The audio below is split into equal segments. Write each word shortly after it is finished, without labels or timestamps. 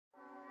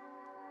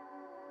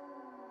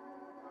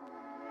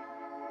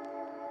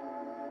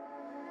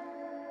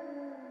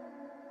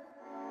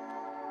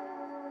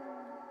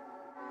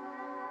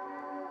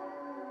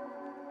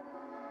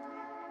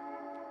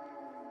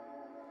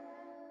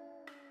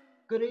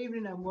Good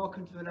evening and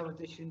welcome to another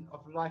edition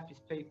of Life is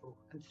People.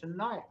 And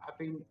tonight I've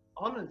been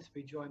honoured to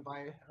be joined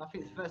by, and I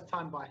think it's the first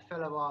time, by a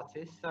fellow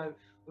artist. So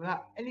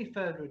without any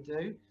further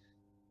ado,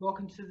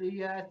 welcome to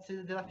the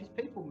Life is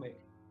People, Mick.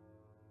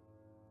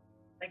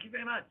 Thank you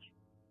very much.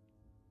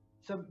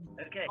 So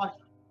okay.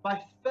 my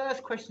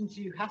first question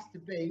to you has to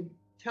be,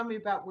 tell me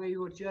about where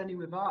your journey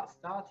with art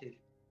started.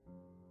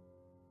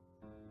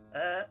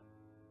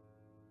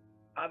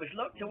 I was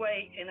locked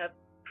away in a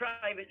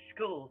private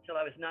school till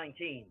I was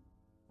 19.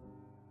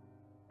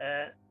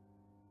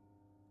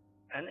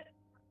 And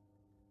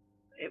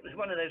it was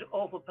one of those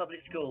awful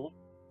public schools.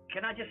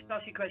 Can I just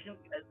ask you a question?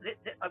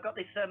 I've got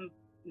this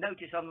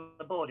notice on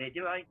the board here.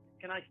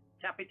 Can I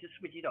tap it to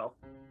switch it off?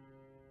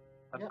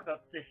 I've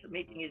got this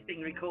meeting is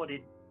being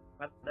recorded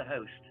by the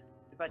host.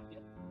 If I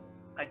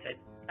said,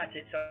 that's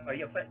it. Sorry,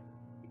 your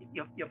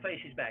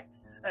face is back.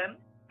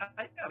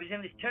 I was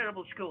in this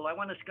terrible school. I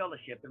won a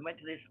scholarship and went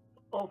to this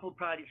awful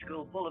private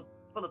school full of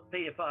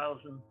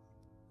paedophiles and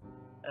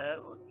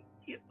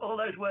all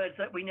those words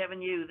that we never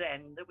knew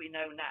then that we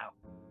know now.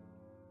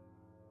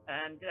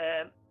 And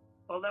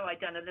although I'd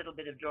done a little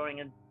bit of drawing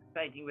and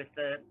painting with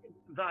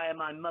via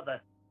my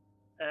mother,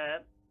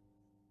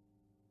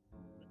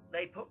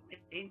 they put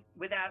me,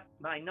 without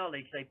my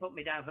knowledge, they put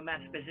me down for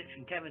maths, physics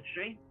and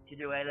chemistry to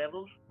do A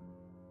levels,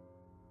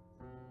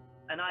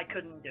 and I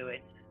couldn't do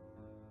it.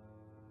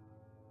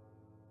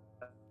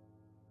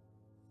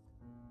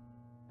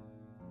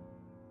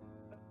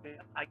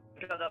 I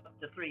got up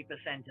to 3%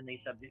 in these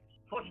subjects.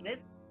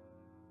 Fortunate,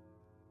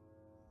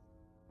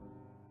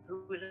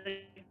 who was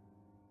a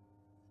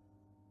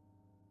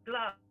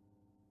glass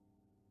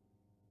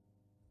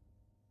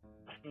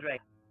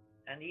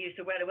and he used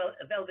to wear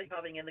a velvet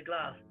carving in the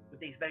glass with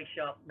these very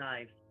sharp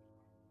knives.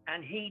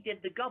 And he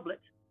did the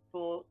goblet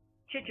for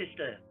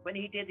Chichester when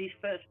he did his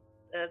first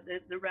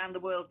the round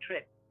the world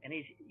trip in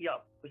his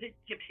yacht. Was it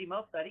Gypsy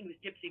Moth? I think it was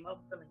Gypsy Moth,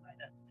 something like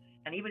that.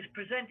 And he was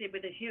presented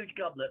with a huge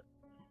goblet.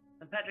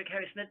 And Patrick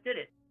Harris-Smith did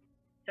it.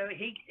 So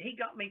he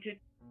got me to,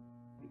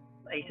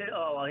 he said,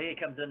 oh, well, here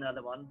comes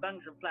another one,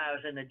 bung some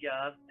flowers in the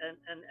jars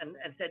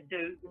and said,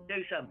 do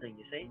something,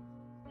 you see.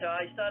 So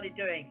I started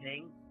doing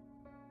things,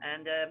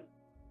 and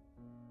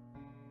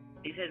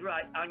he said,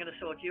 right, I'm going to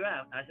sort you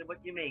out. I said,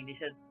 what do you mean? He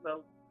said,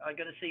 well, I'm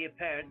going to see your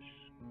parents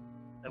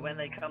when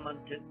they come on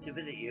to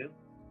visit you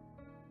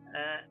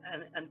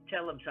and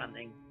tell them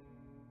something.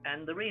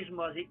 And the reason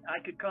was I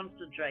could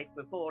concentrate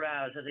for 4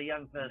 hours as a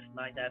young person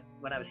like that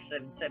when I was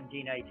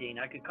 17, 18.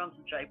 I could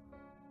concentrate.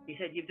 He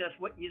said, you've just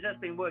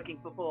been working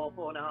for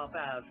 4.5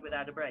 hours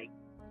without a break.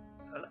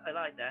 I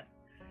like that.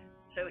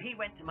 So he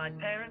went to my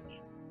parents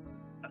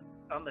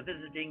on the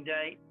visiting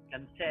day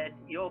and said,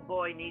 your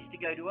boy needs to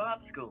go to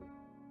art school.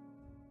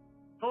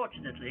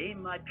 Fortunately,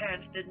 my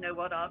parents didn't know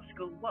what art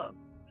school was.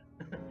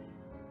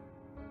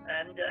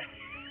 And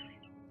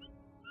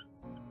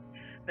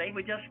they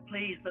were just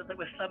pleased that there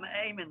was some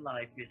aim in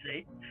life, you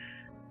see.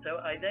 So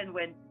I then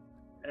went,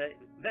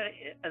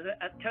 as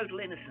a total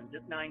innocent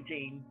at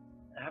 19,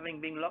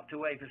 having been locked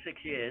away for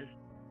 6 years,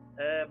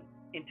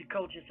 into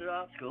Colchester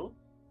Art School,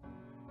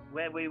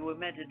 where we were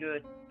meant to do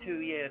a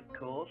 2-year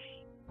course.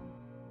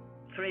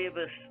 3 of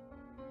us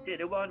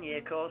did a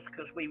 1-year course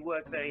because we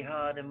worked very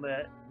hard and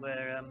were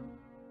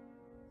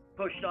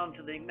pushed on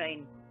to the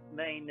main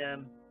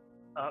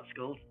art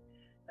schools.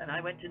 And I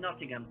went to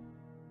Nottingham,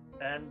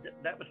 and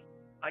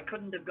I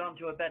couldn't have gone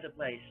to a better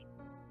place,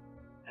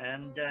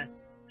 and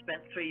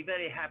spent 3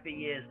 very happy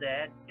years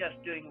there, just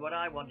doing what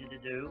I wanted to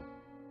do.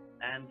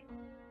 And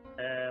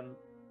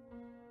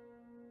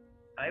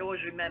I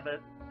always remember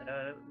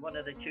one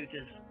of the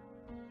tutors,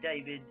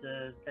 David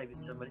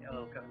somebody,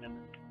 oh, I can't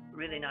remember,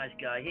 really nice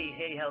guy.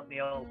 He helped me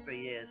all 3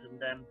 years,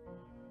 and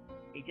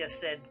he just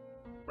said,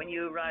 when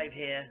you arrive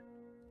here,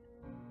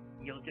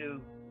 you'll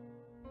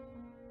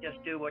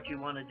just do what you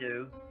want to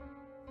do.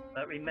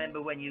 But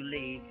remember, when you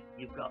leave,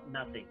 you've got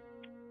nothing.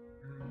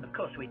 Of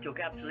course, we took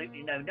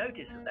absolutely no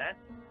notice of that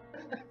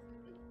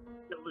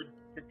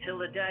until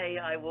the day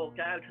I walked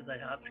out of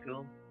the art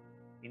school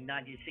in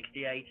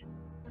 1968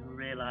 and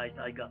realized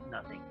I got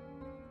nothing.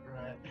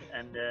 Right.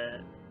 And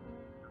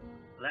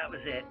that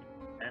was it.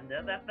 And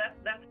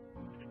that's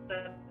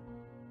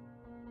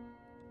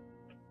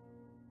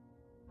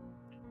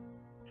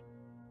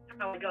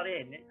how I got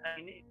in.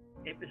 I mean,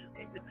 it was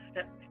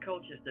step to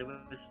Colchester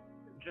was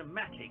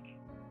dramatic.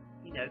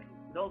 You know,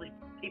 with all these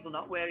people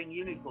not wearing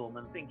uniform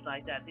and things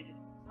like that, this is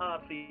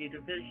hard for you to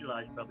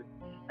visualize probably.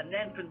 And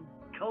then from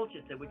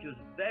Colchester, which was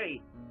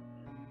very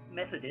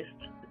Methodist,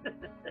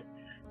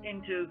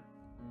 into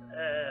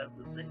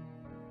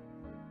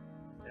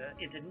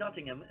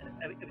Nottingham,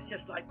 it was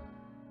just like,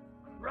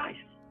 Christ,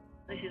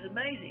 this is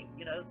amazing,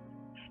 you know,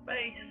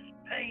 space,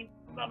 paint,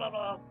 blah, blah,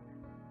 blah.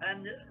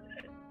 And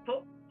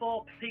put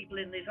 4 people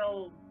in this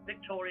old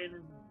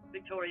Victorian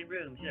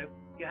rooms, you know,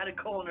 you had a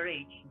corner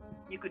each.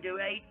 You could do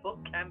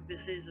 8-foot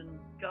canvases and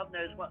God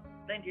knows what,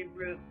 plenty of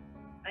room.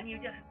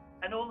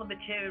 And all the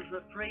materials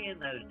were free in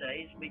those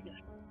days. We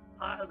just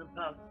piled them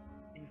up.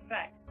 In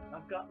fact,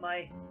 I've got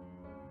my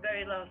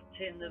very last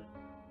tin of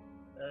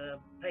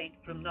paint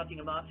from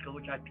Nottingham Art School,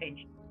 which I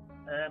pinched.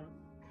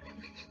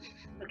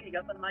 Looking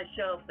up on my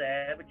shelf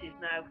there, which is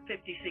now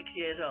 56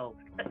 years old.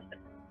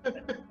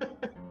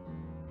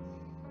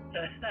 So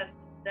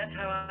that's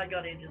how I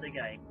got into the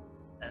game.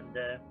 And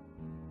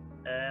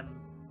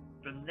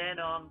from then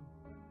on,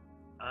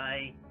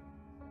 I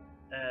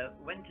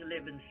went to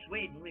live in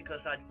Sweden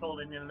because I'd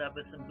fallen in love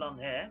with some blonde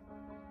hair.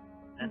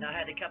 And I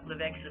had a couple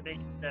of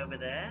exhibitions over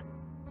there.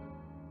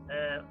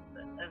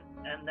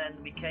 And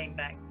then we came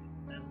back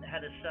and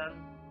had a son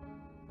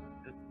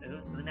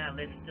who now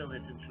still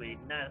lives in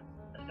Sweden. Now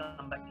has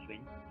gone back to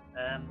Sweden.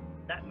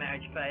 That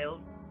marriage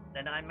failed.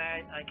 Then I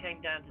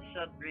came down to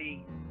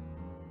Sudbury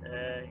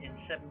in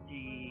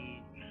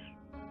 77,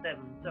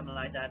 something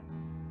like that.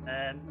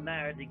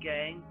 Married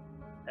again,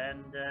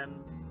 and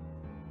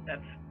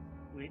that's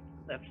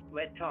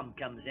where Tom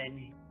comes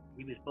in.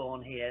 He was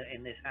born here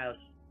in this house,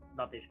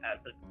 not this house,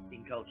 but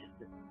in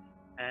Colchester.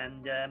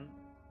 And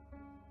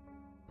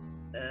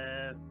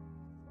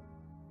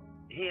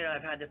here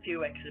I've had a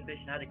few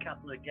exhibitions. Had a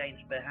couple at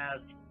Gainsborough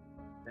House,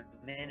 the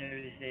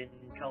Miners in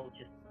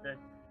Colchester,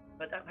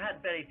 but I've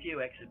had very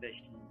few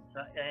exhibitions.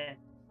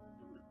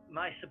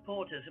 My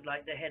supporters,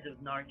 like the head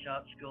of Norwich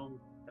Art School,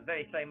 a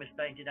very famous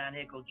painter down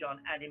here called Johan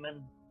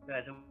Addyman, who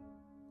has a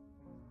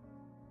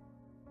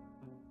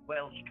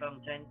Welsh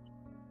content.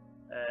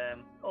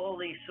 All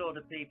these sort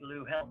of people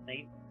who helped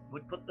me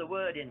would put the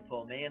word in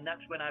for me, and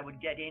that's when I would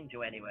get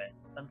into anywhere.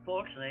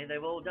 Unfortunately,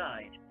 they've all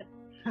died.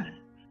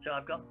 So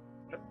I've got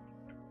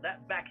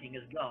that backing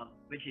has gone,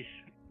 which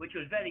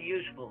was very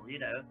useful, you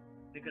know,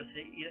 because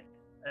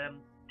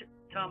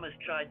Tom has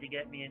tried to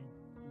get me in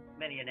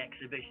many an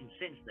exhibition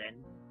since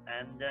then,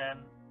 and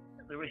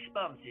the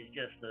response is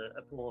just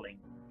appalling,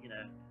 you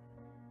know.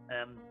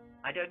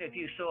 I don't know if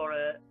you saw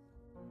a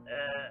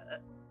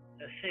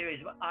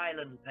series of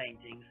island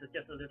paintings, so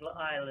just a little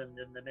island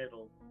in the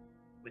middle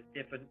with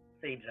different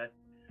themes.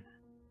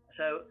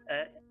 So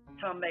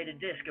Tom made a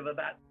disc of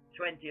about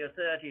 20 or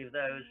 30 of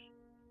those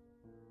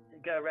to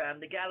go around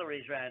the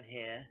galleries around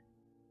here,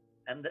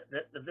 and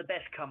the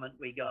best comment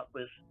we got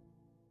was,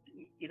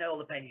 you know, all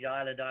the paintings,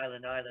 island,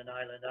 island, island,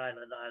 island,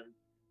 island, island,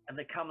 and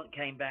the comment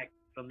came back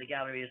from the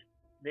gallery is,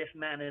 this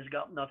man has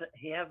got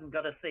he hasn't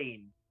got a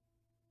theme.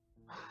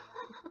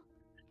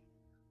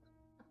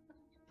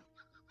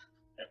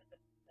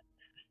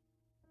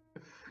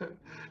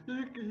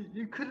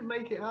 You couldn't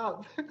make it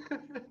up.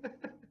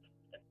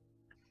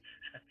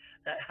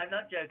 I'm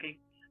not joking.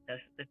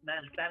 This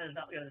man's plan has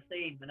not got a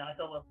theme, and I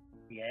thought, well,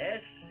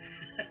 yes,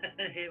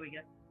 here we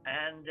go.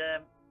 And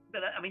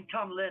but I mean,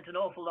 Tom learnt an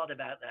awful lot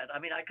about that. I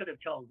mean, I could have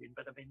told him,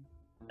 but I mean,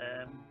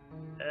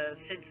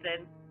 since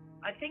then,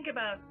 I think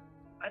about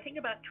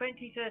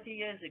 20, 30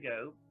 years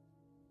ago.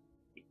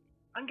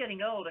 I'm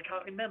getting old. I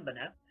can't remember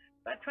now.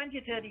 About 20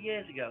 or 30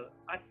 years ago,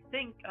 I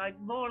think I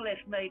more or less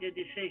made a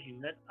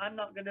decision that I'm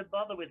not going to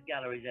bother with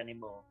galleries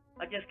anymore.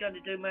 I'm just going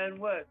to do my own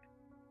work.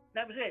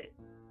 That was it.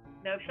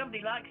 Now, if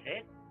somebody likes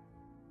it,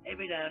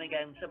 every now and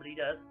again somebody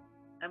does,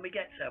 and we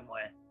get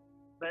somewhere.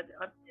 But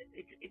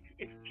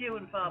it's few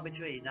and far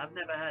between. I've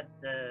never had.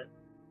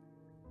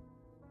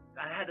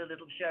 I had a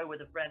little show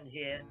with a friend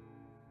here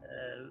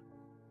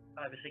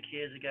 5 or 6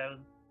 years ago.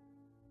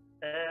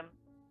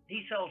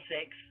 He sold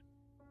 6.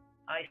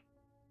 I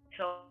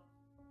sold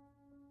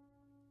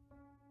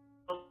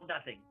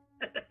nothing.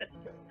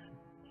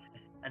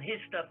 And his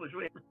stuff was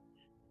written.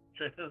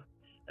 So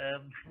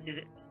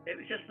it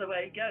was just the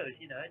way it goes,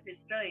 you know.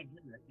 It's strange,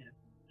 isn't it? You know.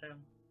 So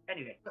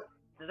anyway,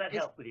 does that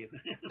help with you?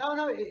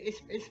 No,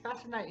 it's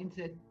fascinating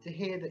to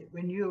hear that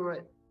when you were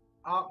at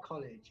art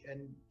college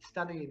and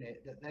studying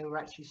it, that they were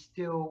actually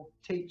still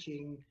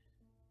teaching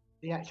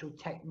the actual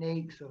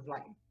techniques of,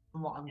 like,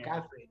 from what I'm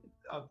gathering,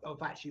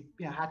 of actually,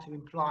 you know, how to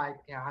apply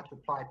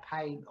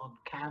paint on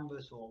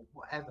canvas or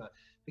whatever.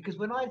 Because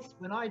when I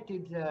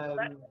did, go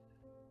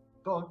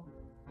on.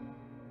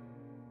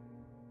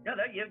 No,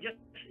 you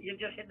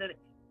just hit the.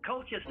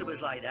 Colchester was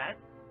like that.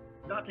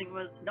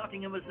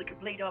 Nottingham was the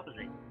complete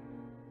opposite.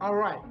 All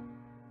right.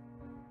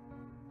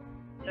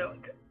 So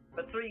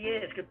for 3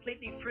 years,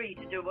 completely free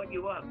to do what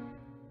you want.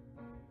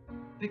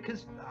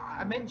 Because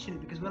I mentioned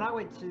it because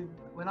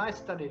when I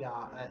studied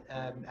art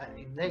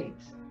in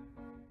Leeds,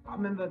 I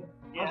remember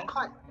I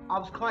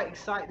was quite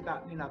excited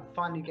about, you know,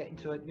 finally getting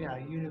to a, you know,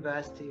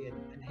 university,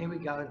 and here we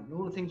go, and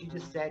all the things you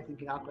just said,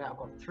 thinking, oh, great, I've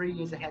got 3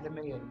 years ahead of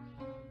me,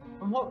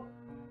 and what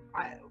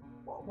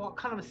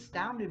kind of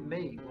astounded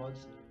me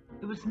was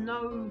there was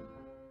no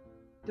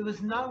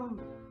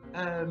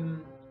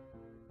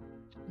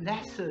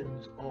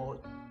lessons or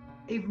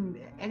even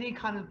any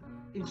kind of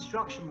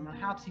instruction on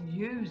how to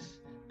use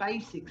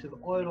basics of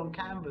oil on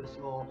canvas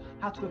or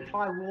how to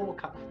apply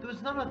watercolor. There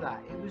was none of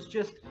that. It was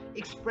just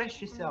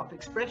express yourself,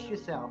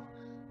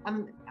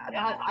 and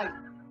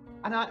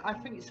I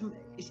think it's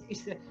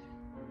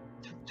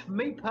to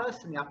me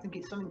personally, I think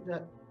it's something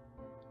that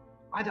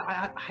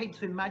I hate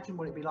to imagine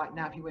what it'd be like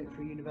now if you went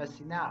through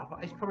university now.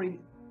 But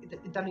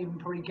it don't even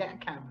probably get a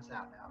canvas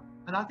out now,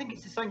 and I think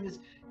it's something that's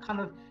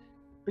kind of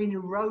been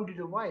eroded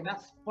away. And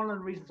that's one of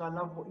the reasons I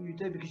love what you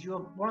do, because you're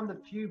one of the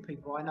few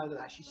people I know that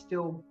actually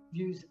still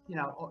use,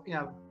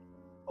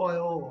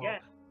 oil. Yeah.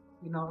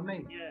 You know what I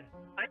mean? Yeah.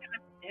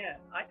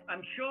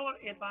 I'm sure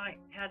if I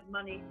had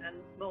money and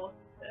more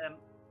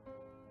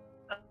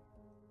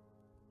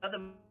other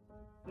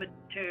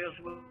materials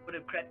would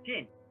have crept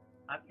in.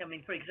 I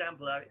mean, for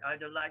example,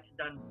 I'd have liked to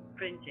done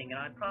printing, and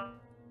I'd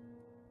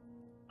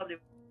probably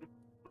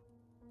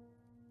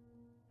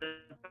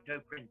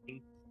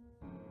printing,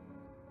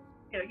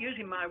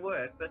 using my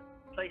work, but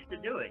place to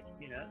do it.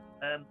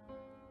 I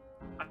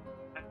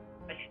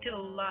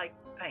still like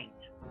paint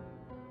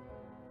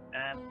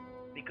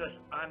because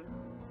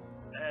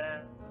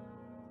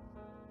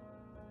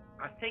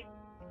I think,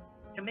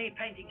 to me,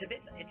 painting's a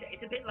bit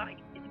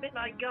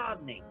like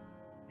gardening.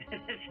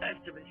 It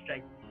sounds a bit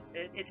strange.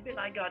 It's a bit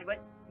like gardening.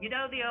 But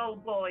the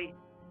old boy,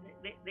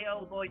 the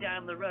old boy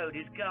down the road,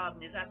 his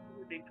garden is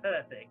absolutely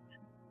perfect.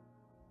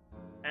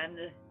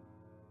 And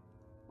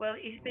well,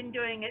 he's been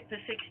doing it for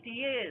 60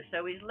 years,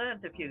 so he's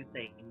learned a few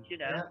things,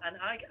 Yeah. And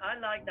I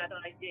like that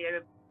idea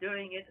of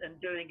doing it and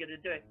doing it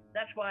and doing it.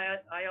 That's why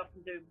I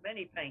often do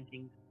many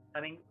paintings. I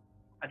mean,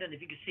 I don't know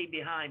if you can see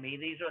behind me,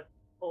 these are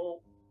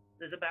all,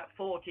 there's about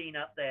 14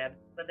 up there,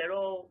 but they're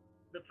all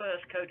the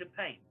first coat of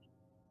paint,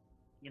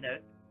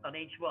 on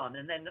each one.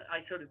 And then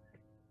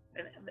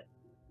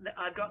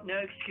I've got no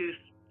excuse.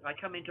 I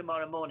come in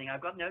tomorrow morning,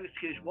 I've got no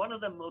excuse. One of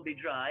them will be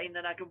dry, and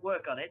then I can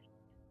work on it,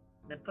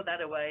 then put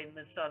that away, and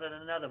then start on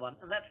another one.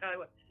 And that's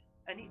how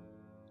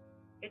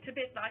it's a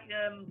bit like,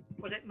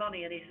 was it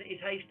Money and his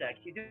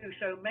haystacks? You do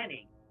so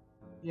many,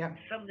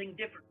 something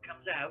different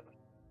comes out,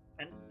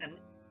 and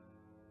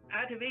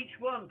out of each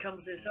one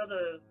comes this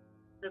other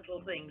little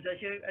things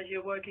as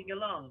you're working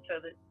along, so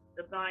that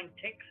the mind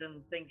ticks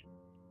and things.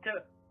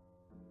 So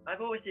I've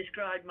always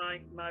described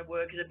my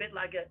work as a bit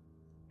like a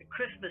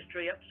Christmas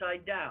tree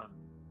upside down.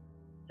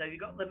 So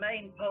you've got the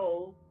main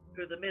pole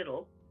through the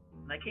middle,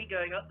 and I keep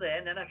going up there,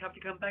 and then I have to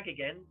come back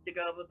again to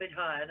go up a bit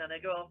higher, and then I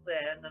go up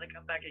there, and then I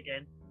come back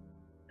again,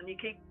 and you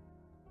keep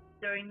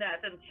doing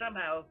that, and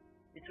somehow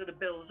it sort of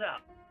builds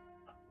up.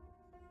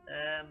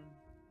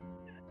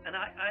 And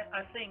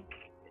I think,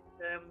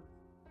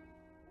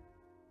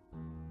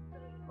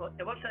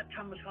 what's that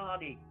Thomas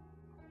Hardy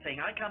thing?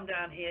 I come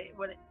down here,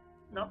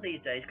 not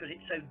these days because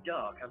it's so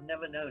dark. I've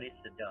never known it's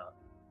so dark.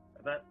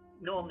 But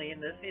normally in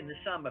the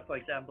summer, for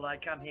example, I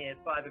come here at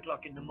 5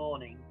 o'clock in the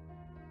morning,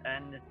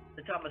 and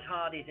the Thomas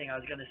Hardy thing I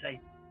was going to say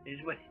is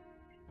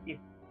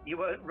you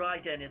won't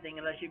write anything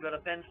unless you've got a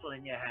pencil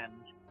in your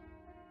hand.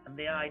 And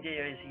the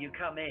idea is you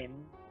come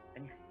in,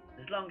 and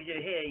as long as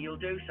you're here, you'll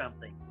do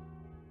something.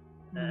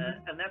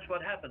 And that's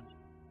what happens.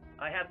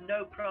 I have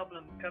no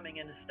problem coming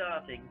in and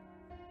starting,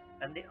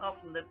 and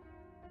often the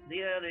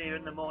earlier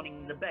in the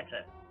morning, the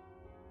better.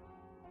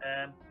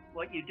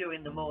 What you do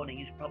in the morning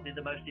is probably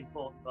the most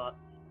important part,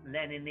 and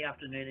then in the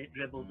afternoon it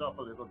dribbles off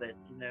a little bit,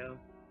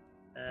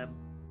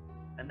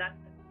 and that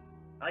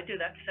I do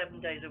that 7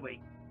 days a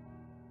week.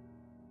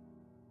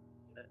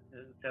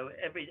 So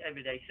every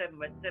day, seven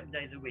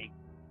days a week,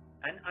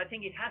 and I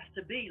think it has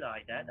to be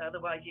like that,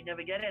 otherwise you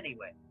never get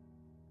anywhere.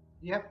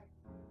 Yep.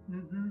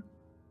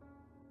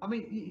 I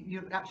mean,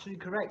 you're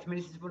absolutely correct. I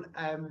mean, this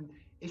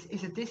is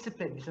it's a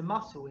discipline. It's a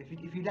muscle. If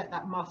you let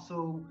that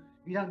muscle,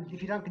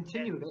 if you don't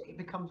continue with it, it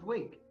becomes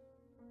weak.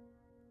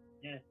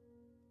 Yeah,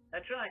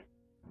 that's right.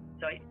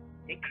 So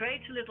it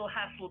creates a little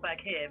hassle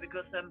back here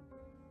because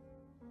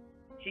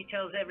she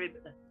tells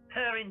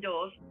her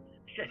indoors.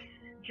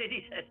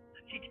 Ginny says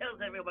she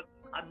tells everyone,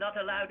 I'm not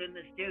allowed in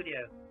the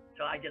studio.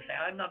 So I just say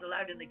I'm not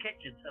allowed in the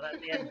kitchen. So that's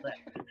the end of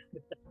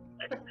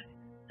that.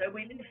 So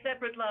we live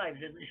separate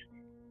lives in this.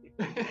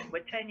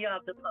 We're 10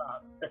 yards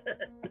apart.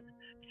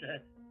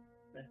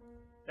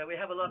 So we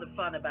have a lot of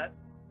fun about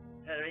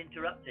her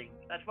interrupting.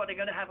 That's what I'm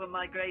going to have on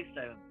my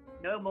gravestone.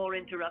 No more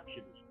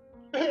interruptions.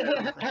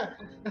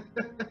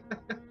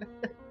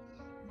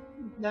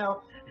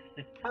 Now,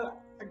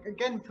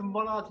 again, from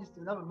one artist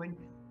to another, when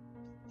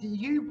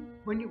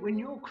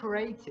you're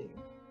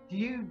creating, do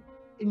you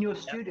in your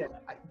studio,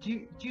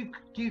 do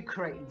you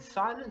create in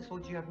silence, or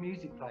do you have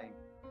music playing?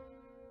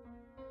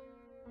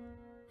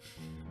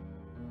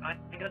 I'm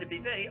going to be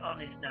very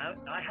honest now.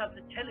 I have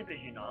the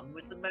television on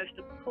with the most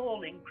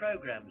appalling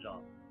programs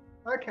on.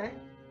 Okay.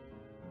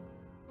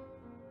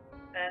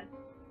 And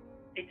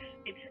it's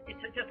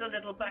just a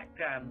little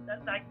background.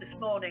 Like this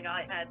morning,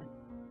 I had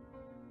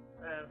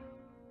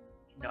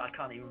I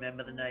can't even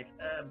remember the name.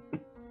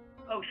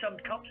 Some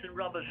cops and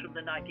robbers from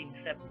the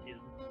 1970s,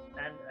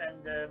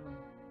 and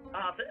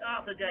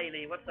Arthur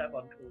Daly. What's that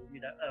one called?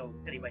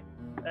 Anyway,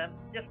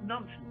 just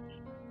nonsense.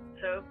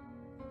 So,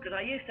 because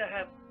I used to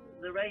have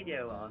the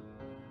radio on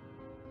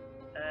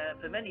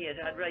for many years,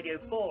 I had Radio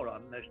 4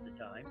 on most of the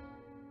time,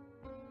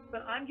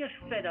 but I'm just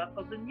fed up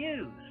of the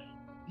news.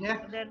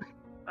 Yeah. And then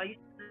I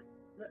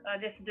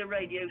listened to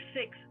Radio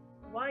 6.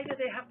 Why do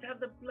they have to have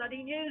the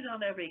bloody news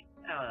on every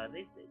hour?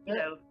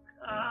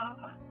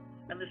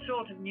 And the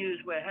sort of news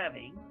we're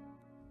having,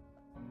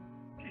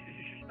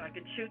 I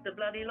can shoot the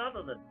bloody lot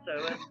of them.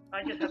 So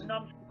I just have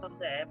nonsense on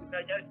there, which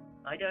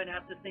I don't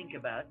have to think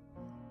about.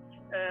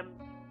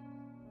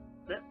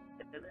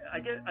 I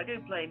do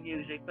play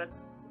music, but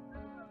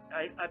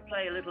I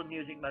play a little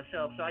music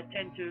myself, so I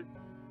tend to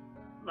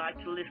like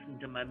to listen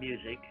to my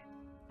music.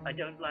 I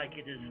don't like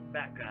it as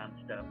background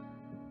stuff.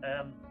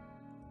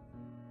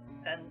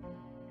 And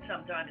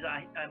sometimes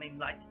I mean,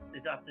 like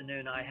this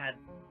afternoon, I had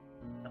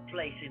A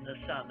Place in the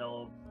Sun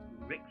or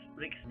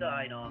Rick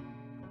Stein on.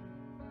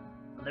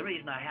 And the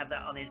reason I have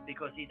that on is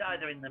because he's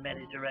either in the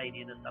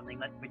Mediterranean or something,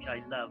 which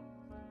I love.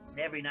 And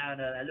every now and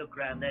then I look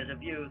around, there's a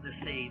view of the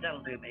sea,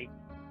 that'll do me.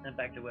 And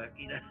back to work,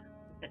 you know.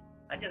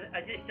 I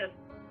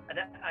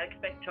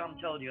expect Tom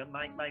told you,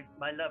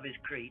 my love is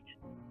Crete.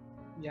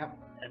 Yeah.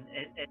 And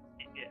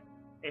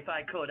if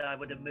I could, I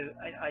would have moved.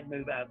 I'd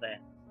move out there.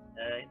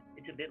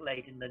 It's a bit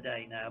late in the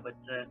day now, but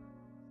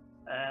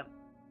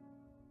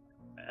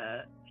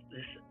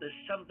there's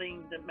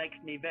something that makes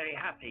me very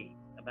happy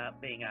about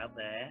being out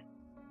there,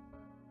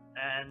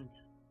 and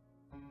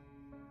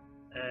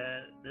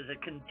there's a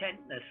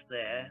contentness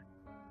there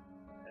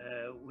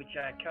which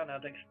I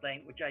cannot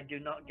explain, which I do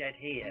not get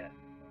here.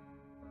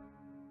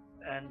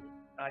 And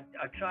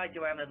I tried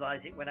to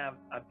analyze it when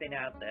I've been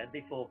out there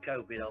before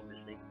COVID,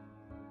 obviously,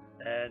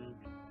 and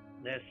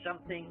there's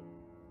something,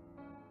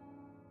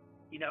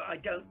 you know, I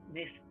don't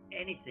miss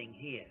anything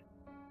here.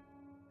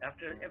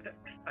 After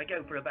I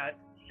go for about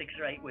 6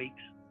 or 8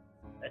 weeks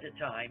at a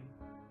time,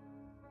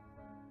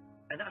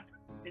 and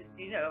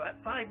you know,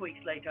 5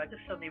 weeks later, I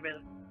just suddenly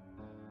realized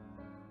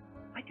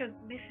I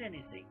don't miss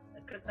anything.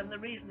 And the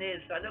reason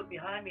is, I look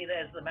behind me,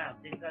 there's the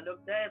mountains. I look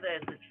there,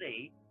 there's the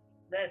sea.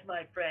 There's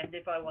my friend.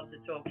 If I want to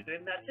talk to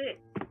him, that's it.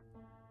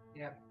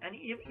 Yeah. And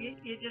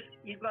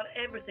you've got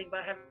everything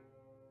by having.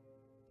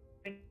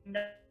 I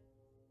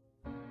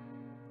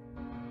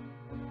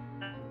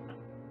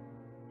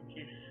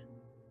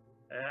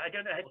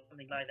don't know how to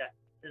something like that.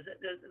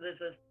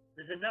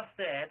 There's enough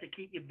there to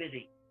keep you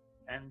busy,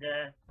 and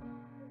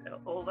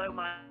although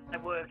my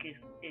work is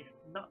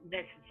not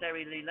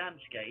necessarily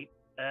landscape,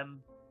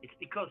 it's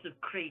because of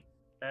Crete.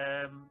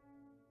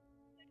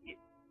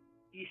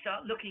 You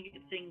start looking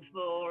at things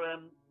more.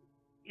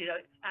 You know,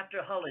 after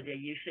a holiday,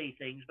 you see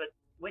things, but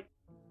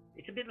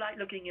it's a bit like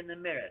looking in the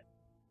mirror.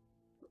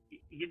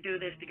 You do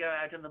this to go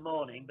out in the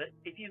morning, but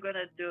if you're going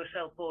to do a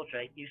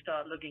self-portrait, you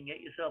start looking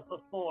at yourself for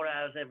 4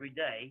 hours every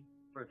day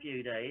for a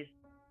few days.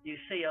 You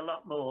see a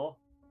lot more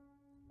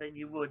than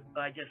you would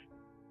by just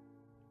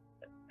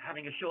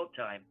having a short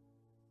time.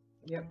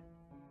 Yep.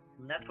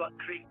 And that's what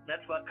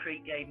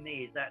Crete gave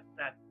me, is that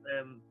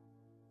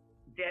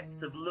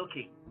depth of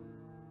looking,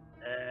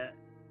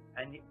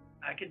 and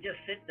I could just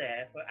sit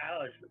there for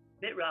hours, a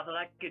bit rather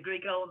like a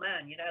Greek old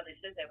man. You know, they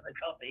sit there with a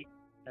coffee.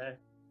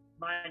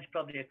 Mine's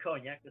probably a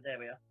cognac, but there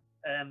we are.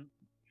 And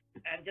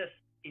just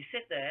you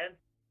sit there,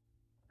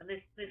 and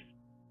this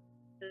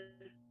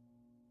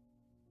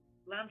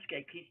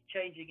landscape keeps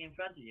changing in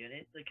front of you, and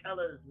it's the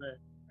colours.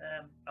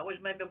 I always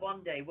remember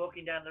one day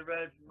walking down the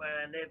road from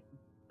where I lived.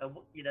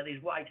 You know,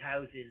 these white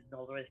houses and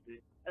all the rest of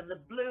it, and the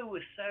blue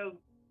was so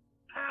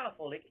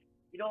powerful it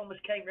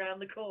almost came round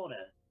the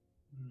corner.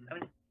 I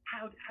mean,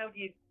 how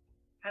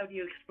do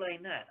you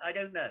explain that? I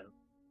don't know.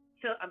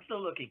 I'm still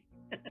looking.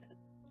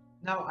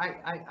 No,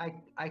 I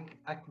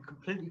can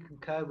completely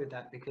concur with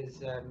that,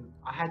 because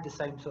I had the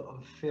same sort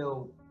of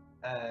feel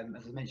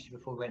as I mentioned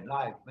before we went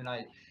live. When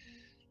I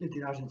lived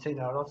in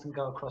Argentina, I'd often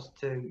go across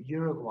to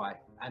Uruguay,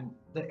 and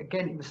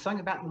again, it was something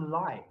about the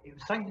light. It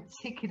was something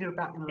particular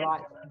about the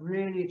light that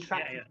really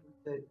attracted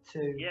me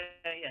to.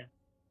 Yeah.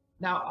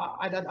 Now,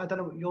 I don't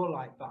know what you're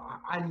like, but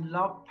I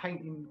love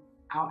painting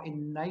out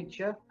in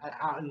nature,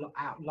 out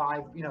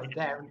live, you know,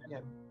 there. You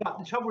know. But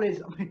the trouble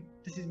is, I mean,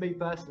 this is me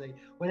personally.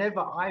 Whenever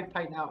I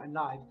paint out in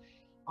live,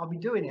 I'll be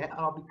doing it, and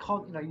I'll be,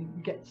 you know, you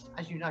get,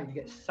 as you know, you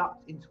get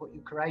sucked into what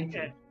you're creating.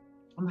 Yeah.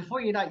 And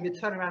before you know it, you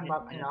turn around,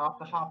 you know,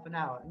 after half an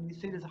hour, and you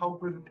see there's a whole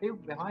group of people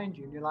behind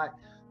you, and you're like,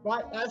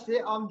 right, that's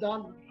it, I'm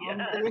done.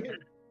 I'm doing it.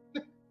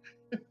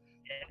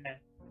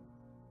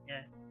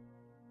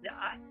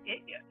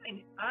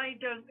 I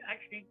don't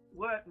actually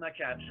work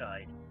much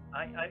outside.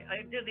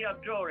 I do the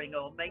odd drawing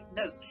or make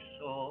notes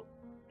or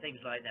things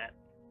like that.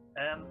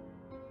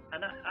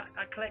 And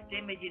I collect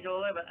images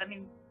all over. I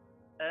mean,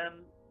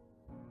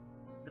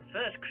 the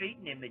first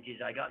Cretan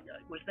images I got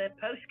was their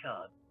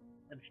postcards,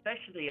 and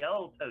especially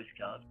old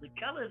postcards. The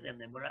colours in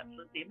them were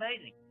absolutely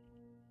amazing.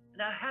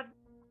 And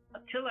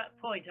up till that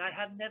point, I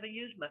had never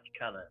used much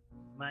colour.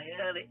 My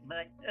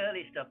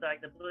early stuff,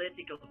 like the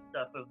political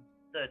stuff of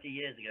 30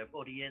 years ago,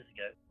 40 years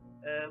ago,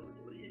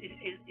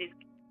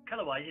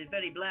 colour-wise is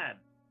very bland.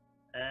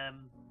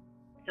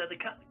 So the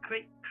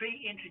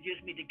Crete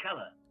introduced me to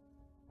colour,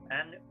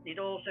 and it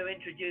also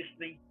introduced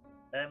me.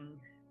 I'm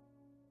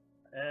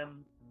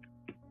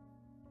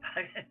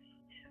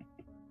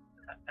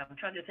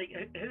trying to think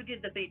who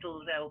did the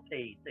Beatles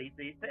LP.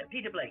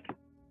 Peter Blake,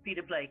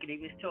 and he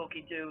was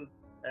talking to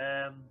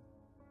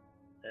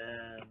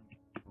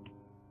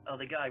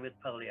the guy with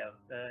polio.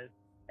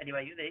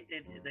 Anyway,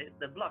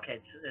 the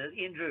blockheads,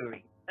 Ian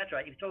Drury. That's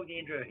right, he was talking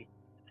in Druid.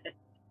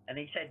 And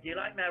he said, do you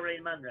like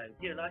Marilyn Monroe?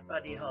 Do you like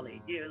Buddy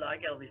Holly? Do you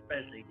like Elvis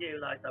Presley? Do you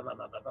like blah, blah,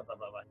 blah, blah, blah, blah,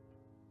 blah?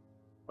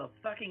 Well,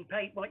 fucking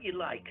paint what you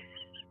like.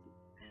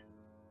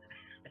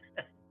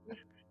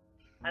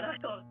 And I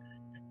thought,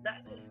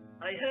 that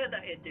I heard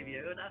that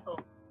interview, and I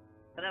thought,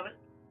 and I was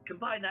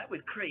combine that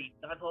with Crete.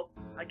 I thought,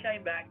 I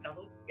came back, I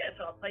thought, yes,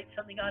 I'll paint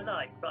something I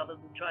like, rather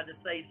than trying to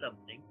say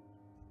something.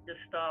 Just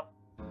start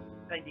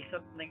painting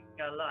something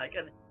I like.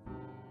 And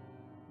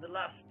the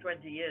last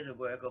 20 years of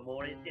work or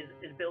more is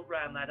built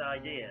around that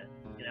idea.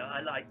 You know,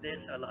 I like this,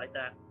 I like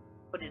that.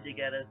 Put it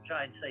together,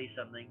 try and say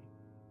something.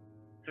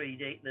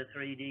 The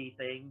 3D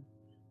thing.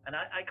 And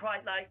I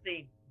quite like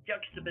the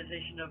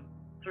juxtaposition of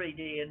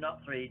 3D and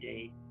not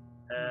 3D.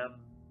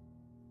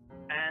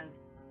 And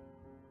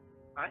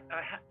I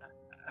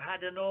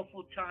had an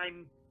awful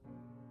time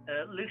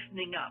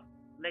loosening up,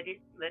 let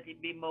it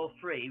be more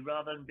free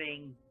rather than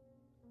being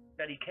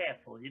very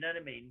careful. You know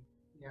what I mean?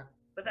 Yeah.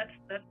 But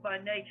that's my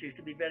nature, is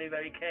to be very,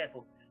 very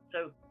careful.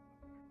 So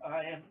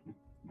I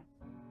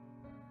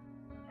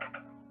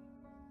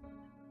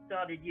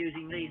started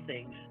using these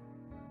things.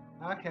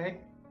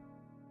 Okay.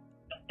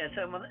 And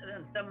some of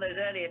those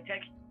earlier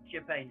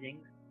texture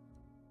paintings,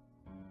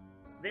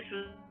 this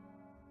was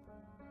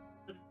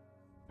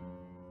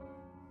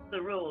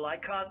the rule. I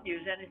can't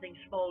use anything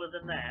smaller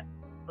than that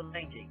for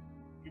painting.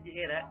 Did you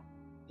hear that?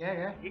 Yeah,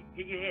 yeah.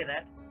 Did you hear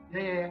that?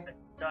 Yeah.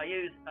 So I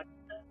used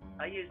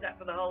that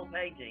for the whole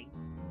painting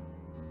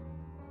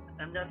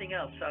and nothing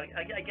else. So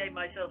I gave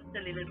myself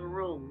silly little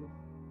rules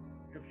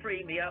to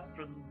free me up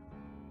from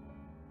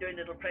doing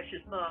little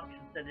precious marks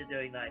instead of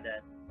doing like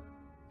that.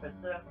 But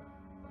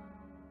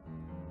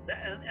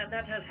and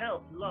that has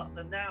helped a lot.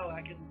 And now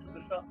I can sort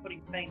of start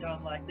putting paint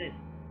on like this.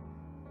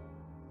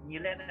 And you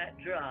let that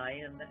dry,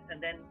 and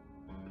then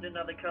put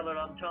another colour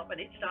on top,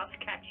 and it starts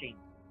catching.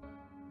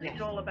 And Yes.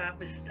 it's all about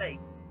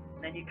mistakes.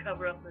 And then you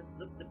cover up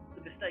the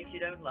mistakes you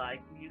don't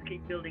like, and you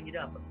keep building it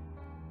up.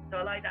 So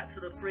I like that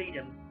sort of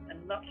freedom,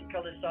 and lots of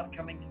colours start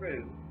coming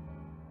through,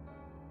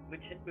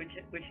 which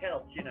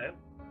helps, you know.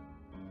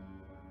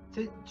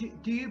 So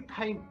do you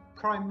paint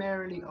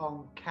primarily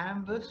on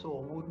canvas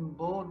or wooden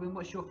board? I mean,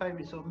 what's your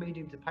favourite sort of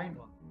medium to paint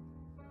on?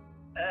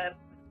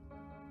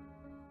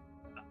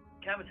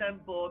 Canvas on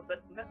board,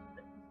 but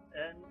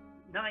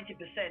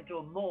 90%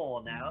 or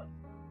more now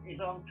is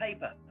on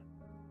paper.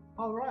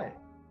 Oh, right.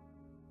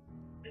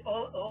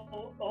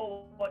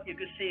 All what you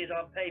can see is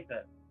on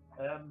paper.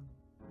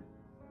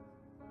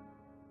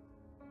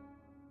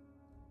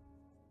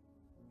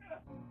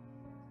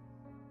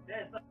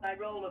 There's my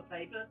roll of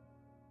paper,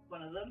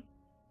 one of them,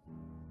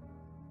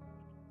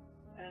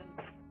 and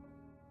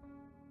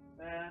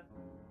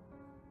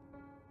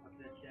what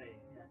did I say?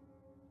 Yeah.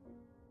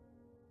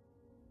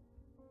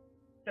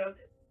 So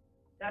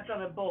that's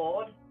on a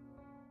board,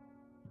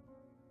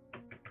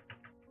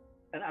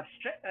 and I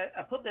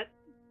put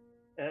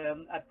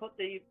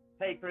the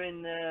paper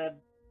in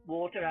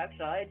water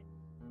outside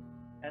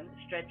and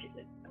stretch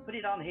it. Put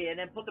it on here, and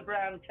then put the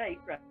brown tape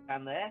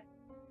around there,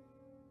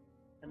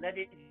 and let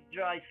it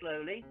dry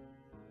slowly.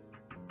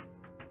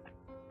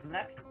 And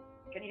that,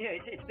 can you hear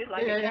it? It's a bit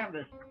like a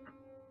canvas.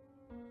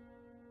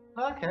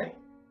 Okay.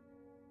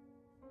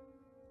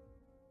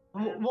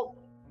 And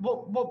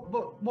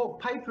what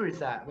paper is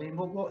that? I mean,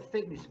 what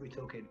thickness are we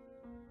talking?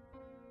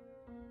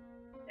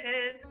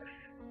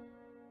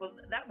 Well,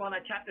 that one I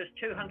tapped was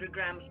 200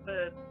 grams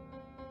per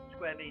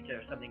square meter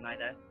or something like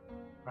that.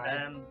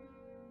 Right.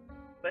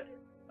 But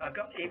I've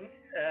got even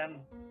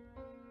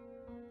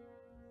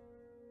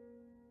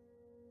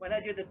when I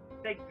do the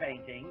big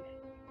paintings,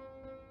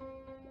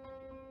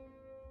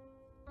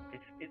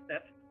 it's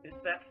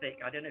that thick.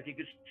 I don't know if you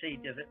could see,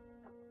 does it?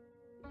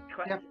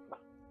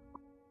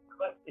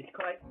 It's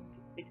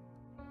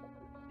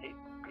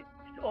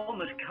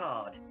almost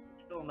card.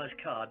 It's almost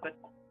card, but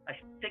I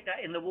stick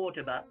that in the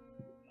water bath,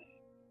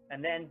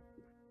 and then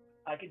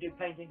I can do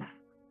painting.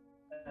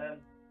 There,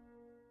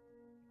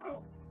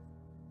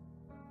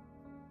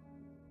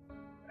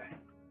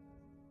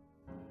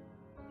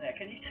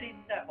 can you see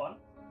that one?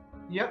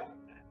 Yep.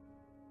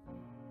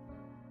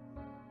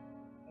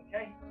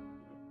 Okay.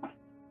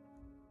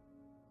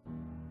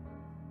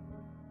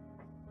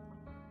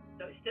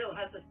 So it still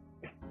has a.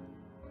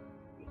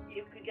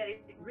 You can get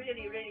it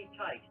really, really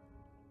tight.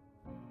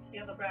 See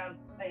on the brown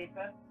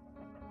paper,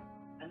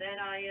 and then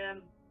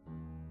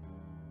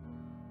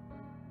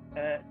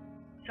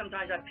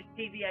sometimes I put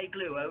PVA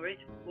glue over it,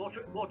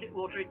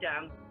 water it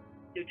down,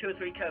 do 2 or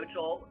 3 coats,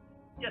 or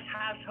just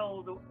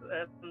household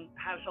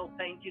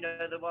paint. You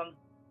know, the one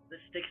that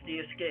sticks to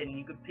your skin.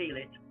 You can peel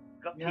it.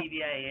 Got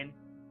PVA in.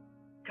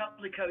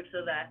 Couple of coats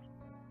of that.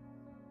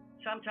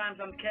 Sometimes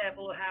I'm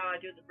careful how I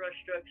do the brush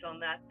strokes on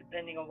that,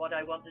 depending on what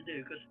I want to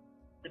do, because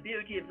the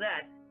beauty of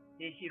that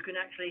is you can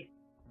actually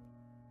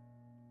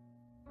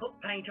put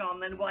paint on,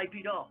 then wipe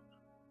it off,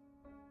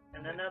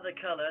 and another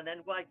color, and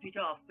then wipe it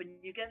off, and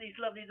you get these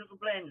lovely little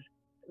blends,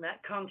 and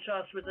that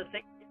contrasts with the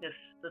thick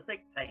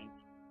paint.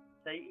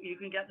 So you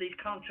can get these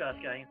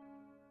contrasts going,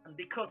 and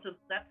because of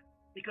that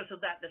because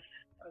of that,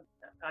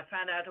 I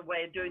found out a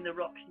way of doing the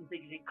rocks and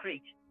things in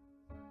Crete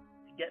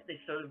to get this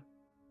sort of.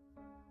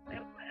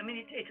 I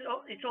mean,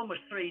 it's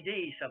almost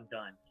 3D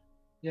sometimes.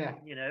 Yeah.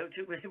 You know,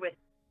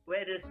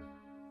 where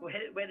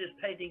does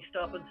painting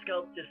stop and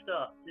sculpture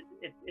start?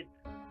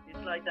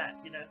 It's like that,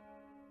 you know.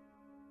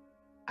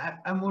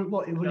 And what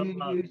will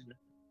you use?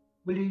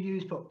 Will you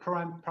use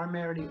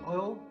primarily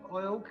oil,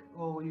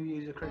 or will you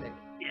use acrylic?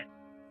 Yeah.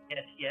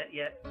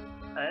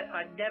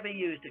 I've never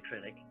used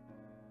acrylic.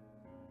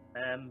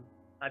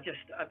 I've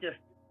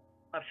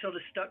sort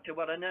of stuck to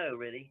what I know,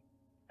 really.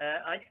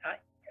 I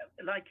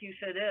like you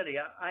said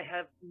earlier, I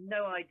have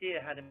no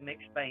idea how to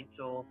mix paints,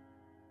 or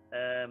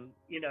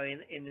you know,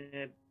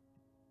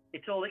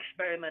 it's all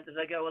experiment as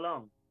I go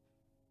along.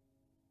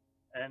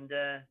 And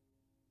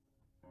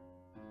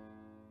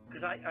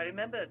because I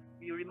remember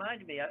you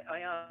reminded me, I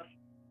asked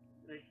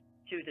this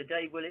tutor,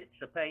 Dave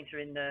Willetts, a painter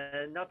in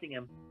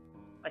Nottingham.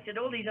 I said,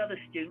 all these other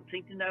students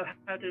seem to know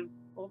how to,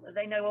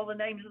 they know all the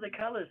names of the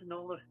colours and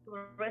all the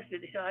rest of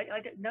it. He said, I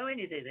don't know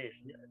any of this.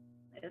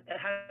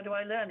 How do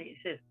I learn it? He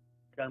says,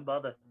 don't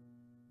bother.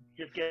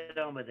 Just get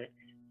on with it.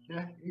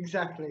 Yeah,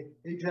 exactly.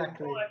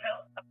 Oh,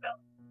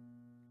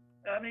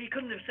 I mean, he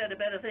couldn't have said a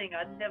better thing.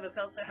 I never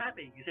felt so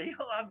happy. You say,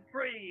 oh, I'm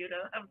free, you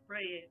know, I'm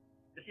free.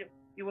 Because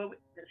you were,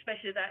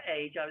 especially at that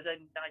age, I was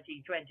in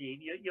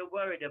 1920, you're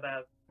worried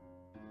about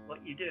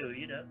what you do,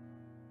 you know.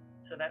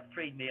 So that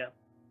freed me up.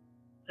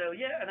 So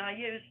yeah, and I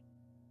use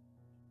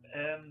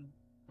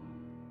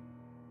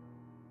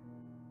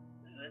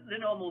the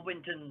normal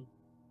Winton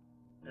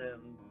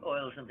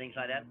oils and things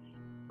like that,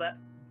 but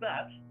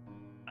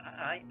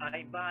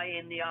I buy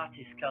in the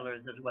artist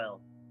colors as well,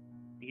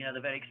 you know,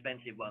 the very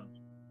expensive ones,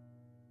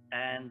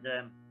 and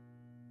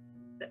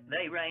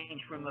they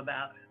range from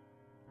about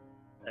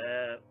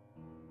the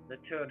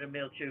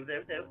 200ml tube,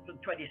 they're from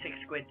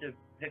 26 quid to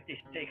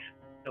 56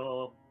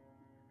 or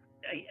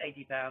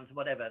 £80,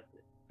 whatever.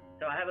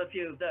 So I have a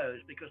few of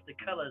those because the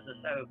colours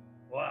are so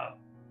wow,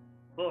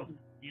 boom,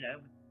 you know,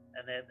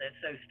 and they're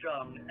so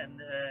strong.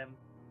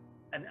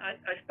 And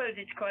I suppose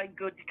it's quite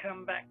good to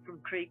come back from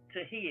Crete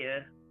to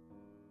here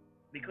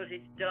because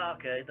it's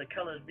darker. The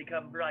colours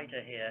become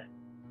brighter here.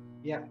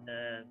 Yeah.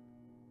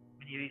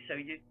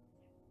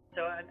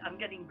 So I'm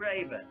getting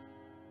braver,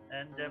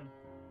 and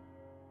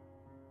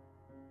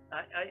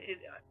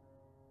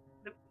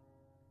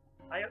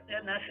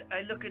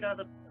I look at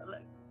other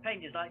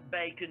painters like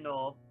Bacon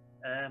or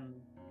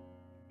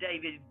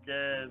David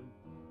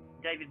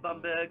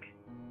Bomberg.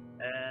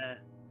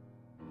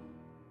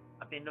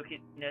 I've been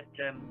looking at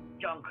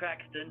John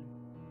Craxton,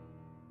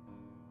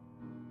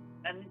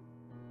 and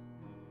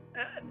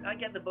I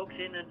get the books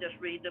in and just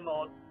read them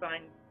or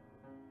find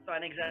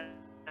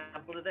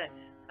example of that.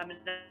 I mean,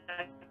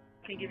 I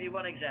can give you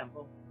one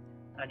example.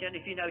 I don't know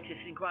if you notice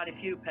in quite a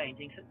few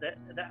paintings that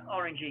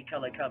orangey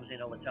colour comes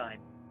in all the time.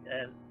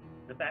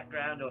 The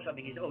background or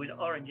something is always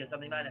orange or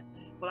something like that.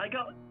 Well, I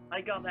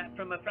got that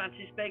from a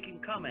Francis Bacon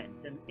comment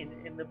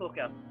in the book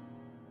up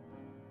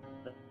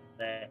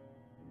there.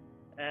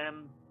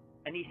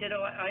 And he said,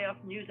 oh, I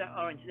often use that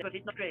orange, but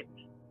it's not script.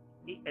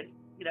 You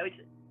know,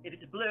 if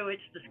it's blue,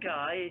 it's the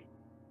sky.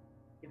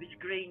 If it's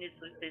green,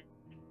 it's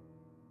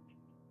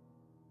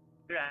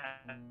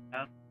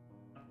ground.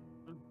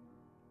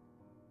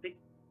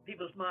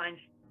 People's minds,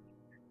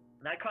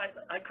 and I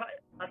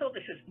thought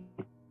this was,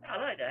 I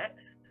like that.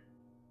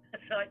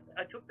 So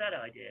I took that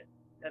idea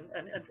and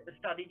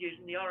started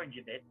using the orange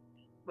a bit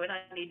when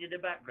I needed a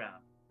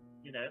background,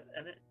 you know.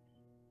 And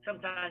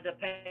sometimes I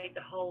paint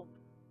the whole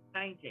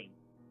painting,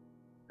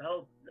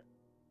 the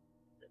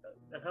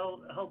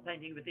whole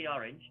painting with the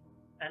orange,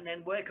 and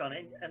then work on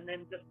it, and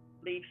then just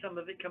leave some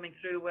of it coming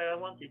through where I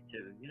want it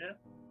to, you know.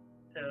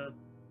 So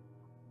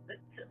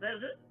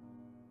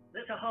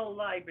there's a whole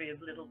library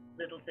of little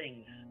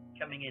things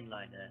coming in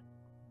like that,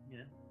 you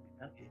know.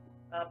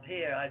 Up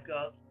here I've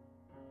got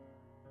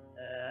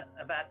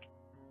about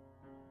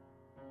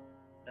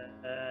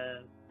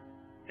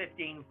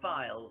 15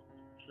 files.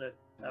 So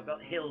I've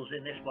got hills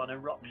in this one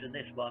and rocks in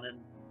this one, and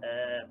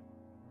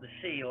the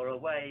sea or a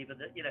wave, and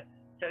you know.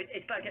 So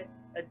it's like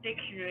a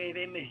dictionary of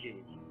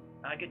images.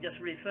 I could just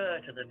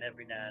refer to them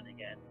every now and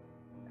again,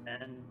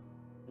 and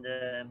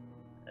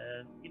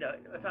you know,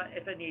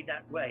 if I need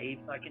that wave,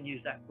 I can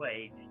use that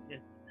wave.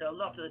 So a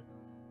lot of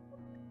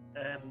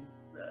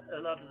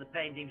the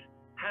paintings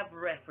have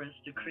reference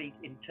to Crete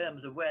in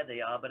terms of where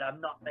they are, but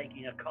I'm not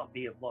making a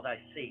copy of what I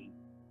see.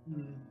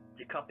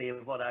 It's a copy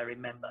of what I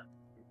remember.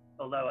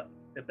 Although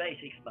the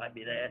basics might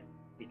be there,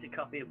 it's a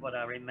copy of what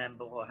I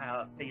remember or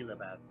how I feel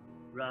about it,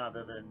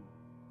 rather than,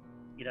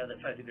 you know, the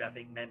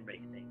photographic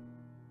memory thing.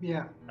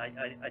 Yeah.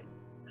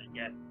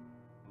 Yeah.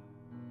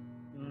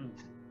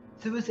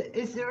 So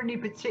is there any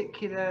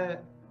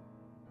particular,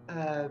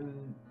 I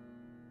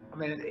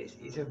mean,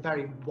 it's a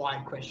very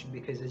wide question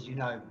because, as you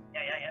know.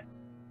 Yeah.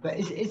 But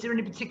is there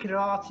any particular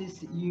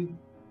artist that you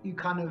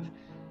kind of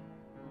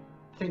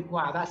think,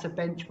 wow, that's a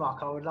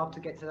benchmark, I would love to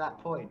get to that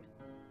point?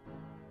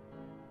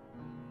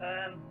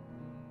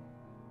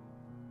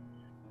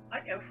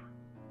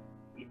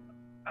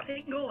 I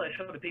think all those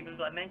sort of people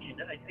I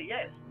mentioned,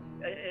 yes.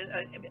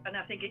 And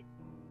I think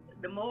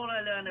the more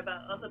I learn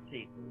about other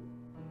people,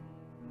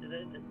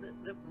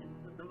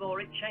 the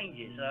more it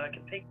changes. So I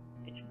can pick.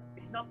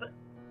 It's not, but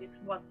it's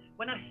one.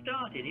 When I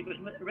started, it was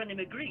René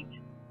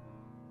Magritte.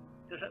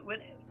 Because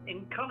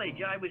in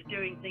college, I was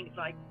doing things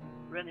like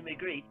René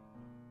Magritte,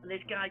 and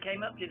this guy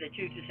came up to the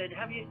tutor and said,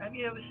 "Have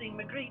you ever seen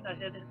Magritte?" And I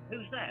said,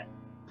 "Who's that?"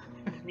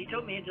 And he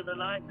took me into the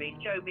library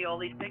and showed me all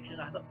these pictures.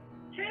 And I thought,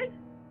 "Shit,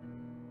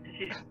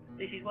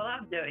 this is what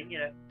I'm doing," you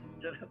know.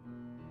 Sort of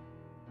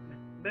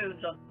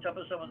moons on top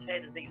of someone's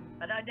head and things.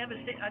 And I'd never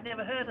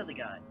heard of the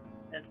guy.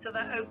 And so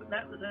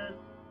that was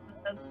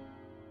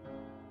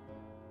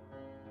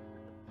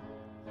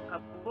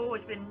I've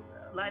always been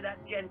like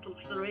that gentle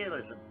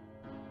surrealism.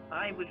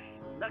 I was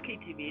lucky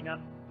to be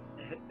enough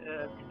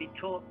to be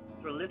taught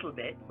for a little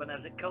bit when I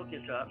was at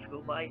Colchester Art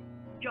School by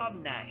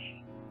John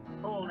Nash,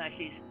 Paul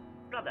Nash's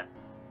brother.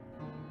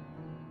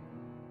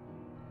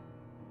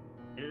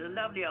 He was a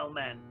lovely old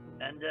man,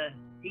 and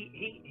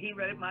he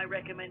wrote my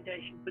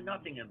recommendation for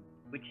Nottingham,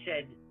 which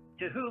said,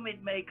 "To whom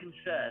it may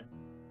concern,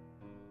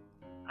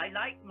 I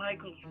like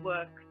Michael's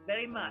work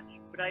very much,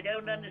 but I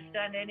don't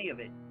understand any of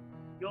it.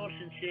 Yours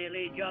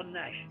sincerely, John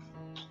Nash."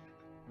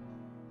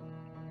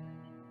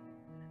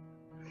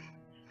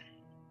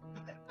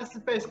 That's the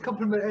best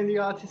compliment any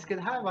artist can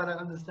have. I don't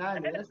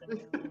understand it.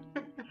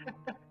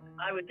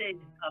 I was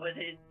in,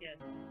 yeah.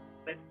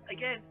 But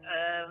again,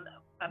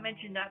 I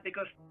mentioned that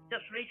because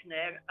just recently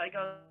I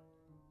got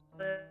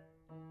a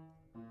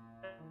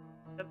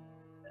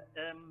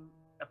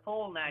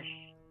Paul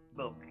Nash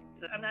book,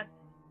 and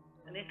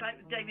it's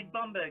like David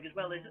Bomberg as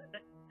well.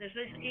 There's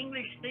this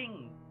English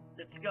thing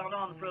that's gone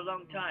on for a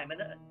long time,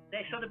 and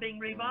they're sort of being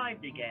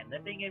revived again. They're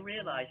being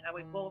realised how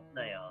important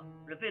they are.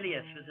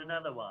 Ravilius was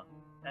another one,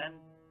 and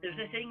there's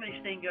this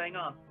English thing going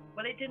on.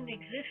 Well, it didn't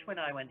exist when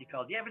I went to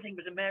college. Everything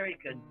was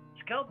American.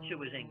 Sculpture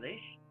was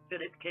English,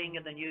 Philip King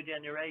and the New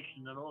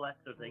Generation and all that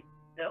sort of thing.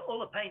 All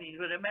the paintings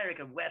were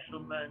American,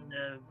 Wesselman,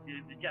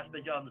 Jasper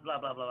Johns, blah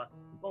blah blah,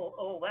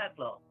 all that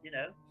lot, you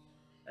know.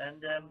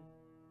 And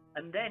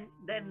then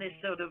this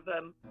sort of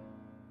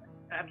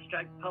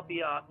abstract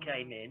poppy art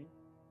came in,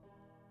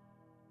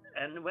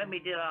 and when we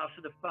did our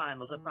sort of the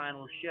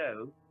final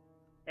show,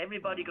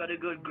 everybody got a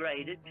good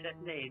grade except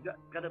me,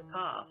 got a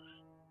pass.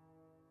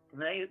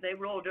 And they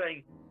were all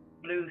doing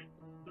blue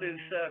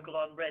circle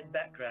on red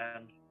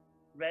background,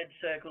 red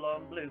circle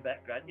on blue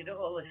background, you know,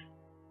 all this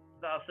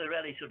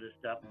Valsarelli sort of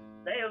stuff.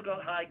 They all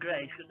got high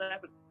grades because that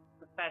was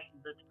the fashion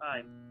at the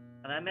time.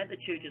 And I met the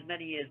tutors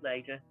many years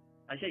later.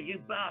 I said, "You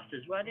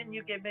bastards, why didn't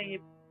you give me a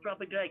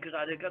proper grade? Because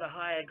I'd have got a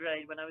higher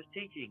grade when I was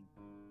teaching."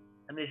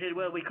 And they said,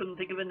 "Well, we couldn't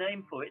think of a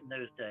name for it in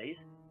those days."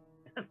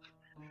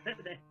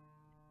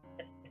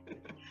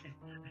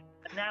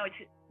 now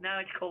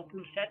it's called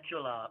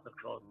conceptual art, of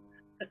course.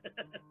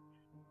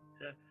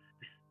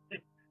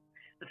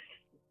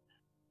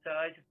 So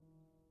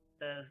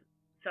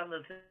some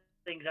of the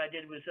things I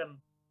did was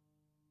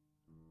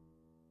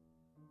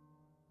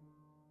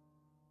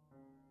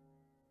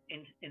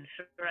in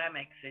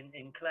ceramics,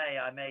 in clay.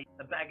 I made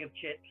a bag of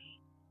chips,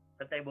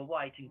 but they were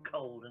white and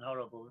cold and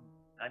horrible.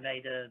 I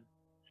made a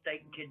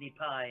steak and kidney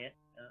pie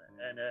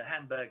and a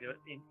hamburger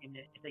in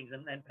things,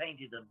 and then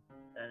painted them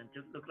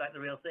to look like the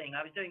real thing.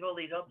 I was doing all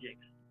these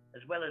objects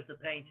as well as the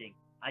painting.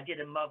 I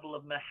did a model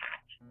of my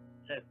hat,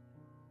 so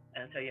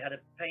you had a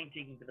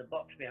painting with a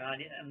box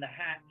behind it, and the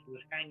hat was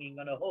hanging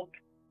on a hook.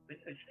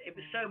 It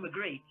was so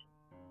Magritte,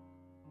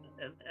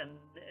 and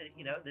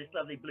you know, this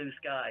lovely blue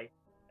sky,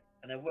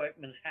 and a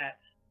workman's hat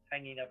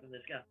hanging up in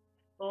the sky,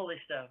 all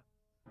this stuff,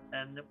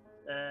 and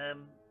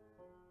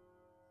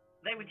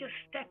they were just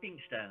stepping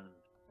stones.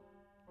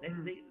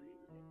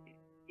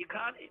 You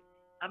can't.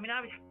 I mean,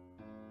 I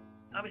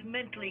was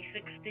mentally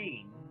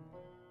 16.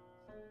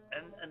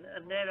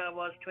 And there I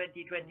was,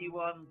 20,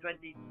 21,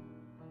 20,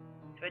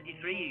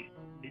 23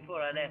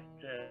 before I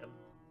left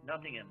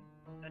Nottingham,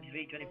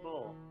 23,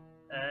 24.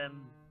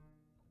 And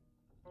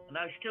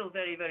I was still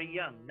very, very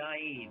young,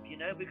 naive, you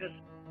know, because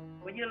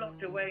when you're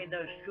locked away in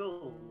those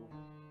schools,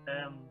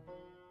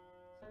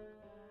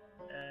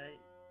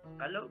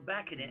 I look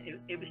back at it,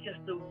 it was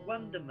just the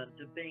wonderment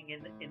of being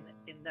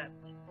in that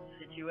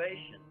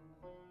situation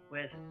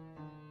where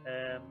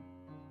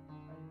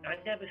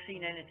I'd never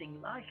seen anything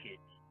like it.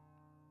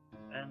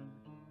 And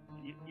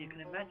you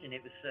can imagine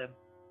it was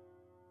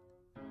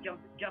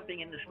jumping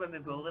in the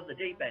swimming pool at the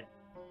Dip.A.D.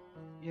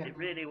 Yeah. It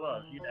really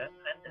was, you know.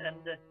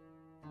 And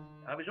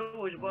I was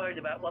always worried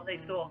about what they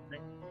thought,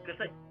 because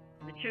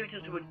the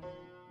tutors would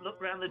look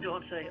around the door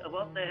and say, "Oh,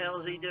 what the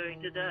hell is he doing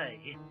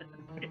today?"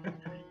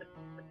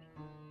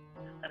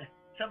 And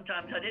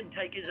sometimes I didn't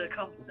take it as a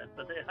compliment,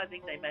 but I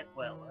think they meant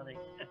well. I think.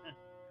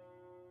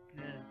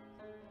 Yeah.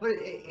 Well,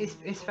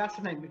 it's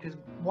fascinating because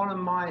one of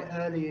my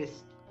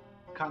earliest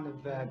kind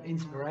of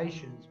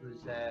inspirations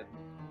was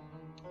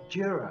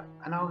Dürer,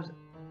 and I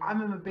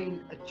remember being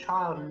a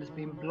child and just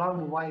being blown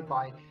away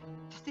by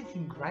just his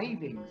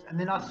engravings, and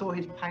then I saw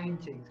his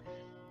paintings,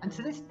 and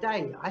to this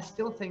day I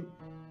still think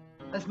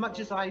as much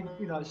as I,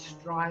 you know,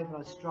 strive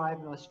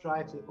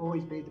to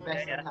always be the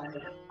best I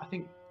can, I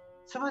think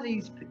some of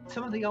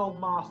the old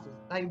masters,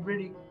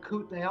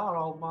 they are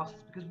old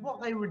masters, because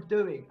what they were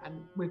doing,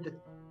 and with the,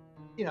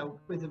 you know,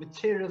 with the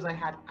materials they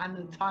had and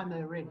the time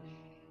they were in,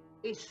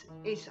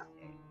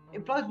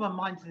 it blows my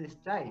mind to this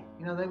day.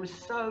 You know, they were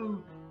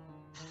so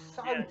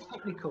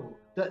technical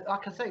that,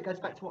 like I say, it goes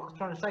back to what I was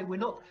trying to say.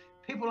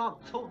 People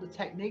aren't taught the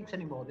techniques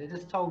anymore. They're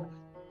just told,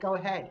 go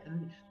ahead.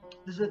 And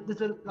there's a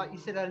like you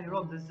said earlier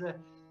on,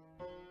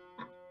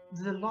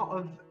 there's a lot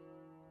of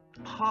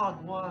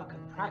hard work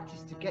and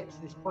practice to get to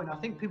this point. I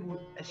think people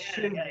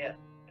assume.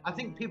 I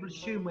think people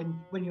assume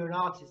when you're an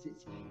artist,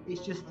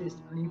 it's just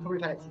this, and you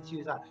probably had it since you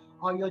was like,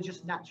 oh, you're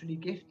just naturally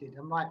gifted.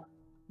 I'm like,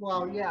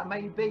 well, yeah,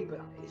 maybe,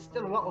 but it's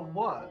still a lot of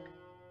work.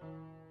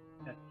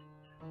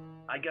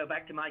 I go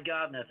back to my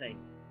gardener thing,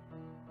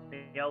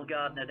 the old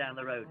gardener down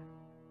the road.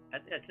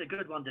 It's a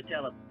good one to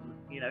tell them.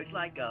 You know, it's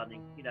like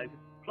gardening. You know,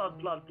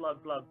 plod,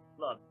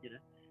 you know.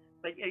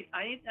 But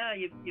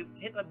you've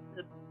hit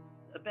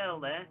a bell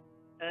there.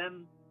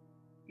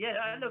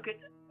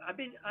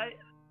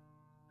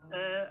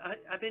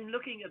 I've been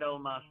looking at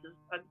old masters.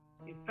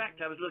 In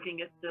fact, I was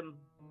looking at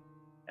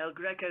El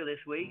Greco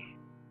this week,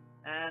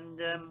 and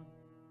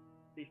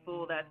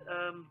before that,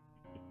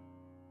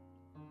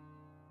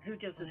 who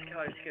does this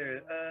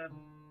chiaroscuro?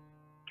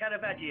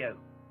 Caravaggio.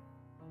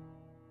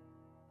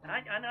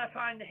 And I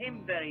find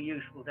him very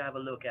useful to have a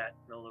look at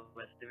and all the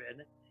rest of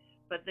it.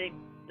 But the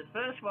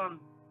first one,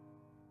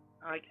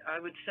 I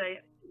would say,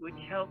 which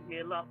helped me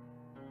a lot,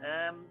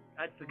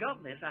 I'd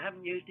forgotten this, I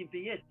haven't used him for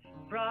years,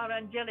 Fra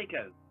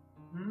Angelico.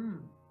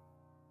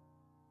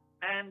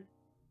 And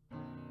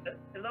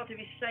a lot of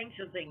his saints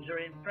and things are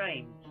in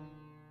frames,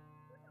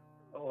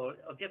 or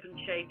different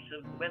shapes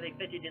of where they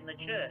fitted in the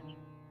church.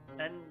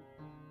 And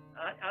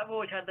I've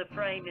always had the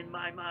frame in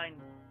my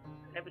mind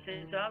ever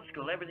since art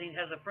school. Everything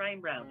has a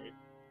frame round it.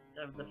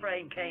 So the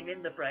frame came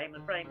in the frame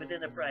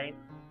within a frame.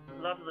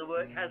 A lot of the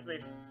work has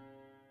this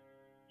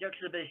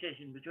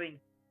juxtaposition between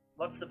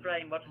what's the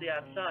frame, what's the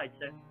outside.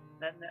 So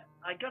then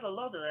I got a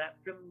lot of that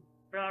from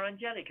Fra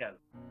Angelico.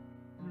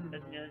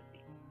 But,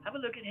 have a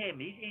look at him.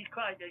 He's it's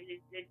quite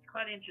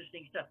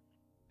interesting stuff.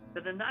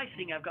 But the nice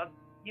thing I've got,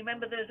 you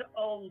remember there's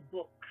old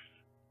books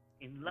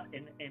in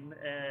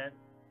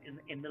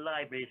the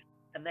libraries,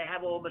 and they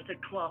have almost a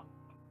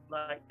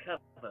cloth-like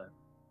cover.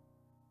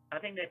 I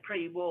think they're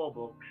pre-war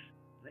books,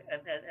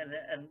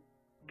 and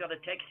got a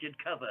textured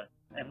cover,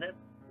 and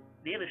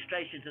the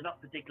illustrations are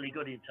not particularly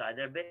good inside.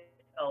 They're a bit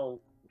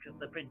old because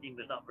the printing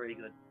was not very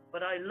good.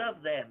 But I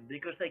love them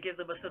because they give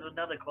them a sort of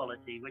another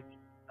quality, which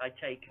I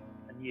take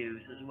and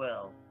use as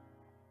well.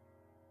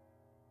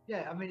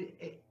 Yeah, I mean,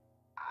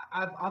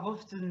 I've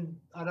often,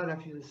 I don't know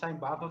if you're the same,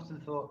 but I've often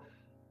thought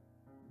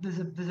there's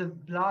a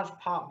large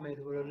part of me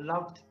that would have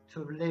loved to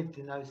have lived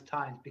in those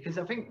times, because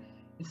I think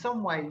in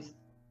some ways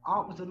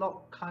art was a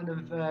lot kind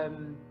of,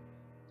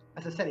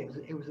 as I said,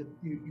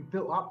 you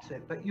built up to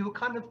it, but you were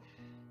kind of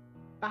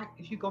back,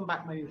 if you'd gone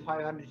back maybe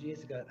 500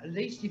 years ago, at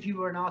least if you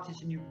were an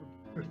artist and you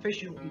were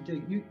proficient what you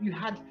do, you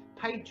had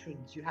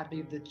patrons, you had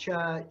either the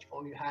church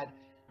or you had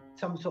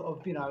some sort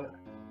of, you know,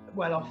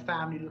 well-off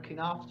family looking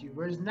after you.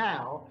 Whereas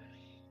now,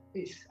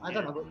 it's, I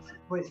don't know,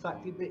 but it's like,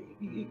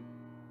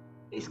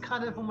 it's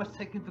kind of almost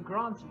taken for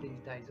granted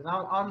these days. And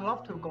I'd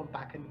love to have gone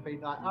back and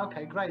been like,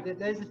 okay, great,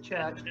 there's a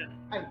church,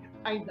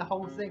 paint the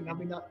whole thing. I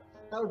mean, that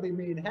would be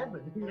me in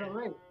heaven, you know what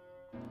I mean?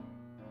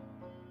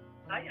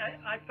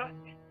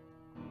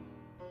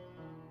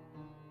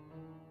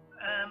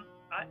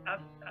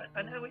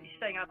 I know what you're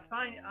saying. I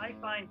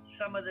find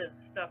some of the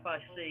stuff I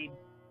see,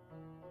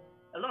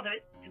 a lot of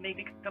it to me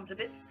becomes a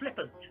bit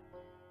flippant.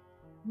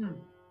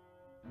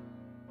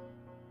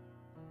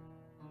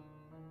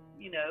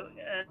 You know,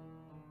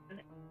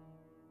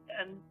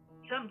 and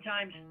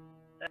sometimes,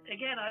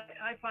 again,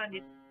 I find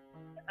it.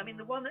 I mean,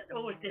 the one that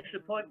always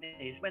disappoints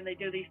me is when they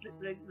do these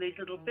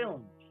little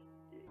films.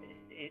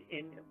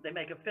 They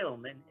make a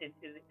film, and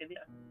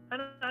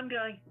I'm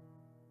going,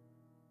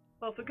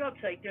 well, for God's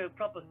sake, do a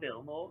proper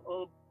film,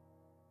 or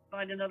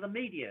find another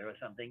media or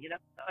something, you know.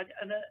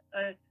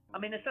 I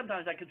mean,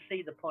 sometimes I could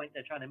see the point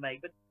they're trying to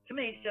make, but to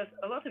me, it's just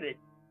a lot of it.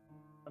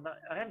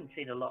 I haven't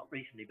seen a lot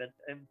recently, but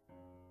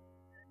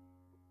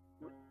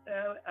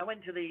I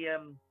went to the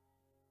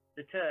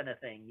Turner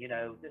thing, you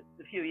know,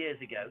 a few years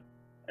ago,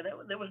 and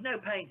there was no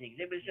paintings.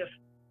 It was just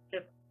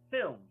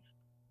films.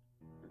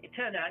 It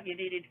turned out you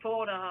needed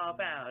 4.5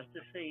 hours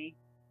to see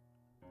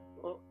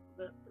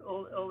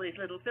all these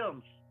little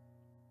films.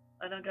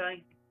 And I'm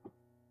going,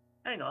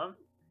 hang on,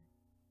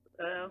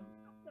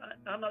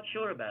 I'm not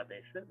sure about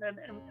this. And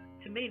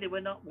to me, they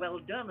were not well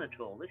done at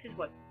all. This is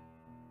what,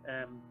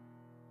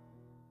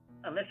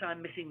 unless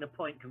I'm missing the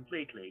point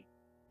completely,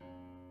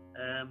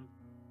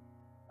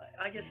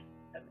 I just,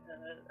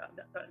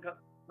 I've got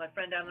my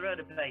friend down the road,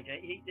 a painter,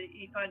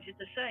 he finds it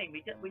the same.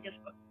 We just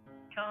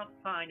can't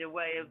find a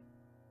way of,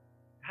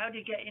 how do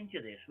you get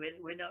into this?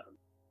 We're not,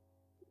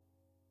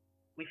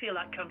 we feel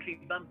like country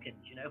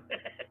bumpkins, you know.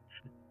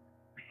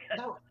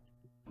 No,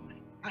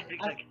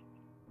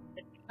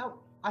 No,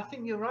 I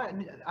think you're right.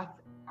 And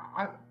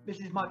this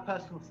is my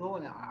personal thought.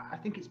 And I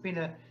think it's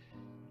been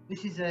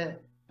this is an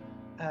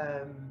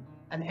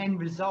end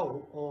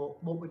result, or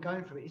what we're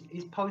going through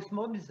is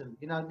postmodernism.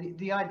 You know,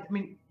 the idea. I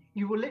mean,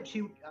 you will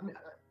literally. I mean,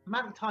 the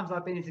amount of times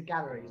I've been into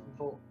galleries and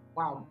thought,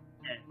 wow,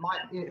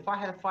 if I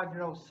had a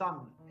 5-year-old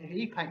son, if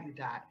he painted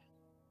that,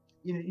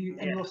 you know,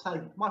 and you'll say,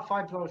 my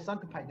 5-year-old son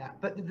can paint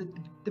that, but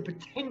the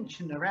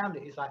pretension around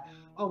it is like,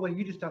 oh well,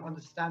 you just don't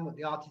understand what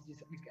the artist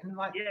is. And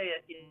like,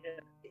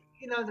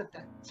 you know, that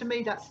to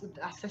me, that's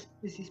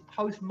this is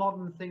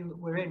postmodern thing that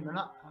we're in, and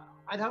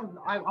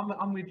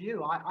I'm with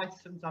you. I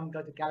sometimes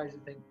go to galleries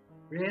and think,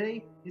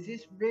 really, is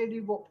this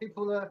really what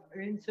people are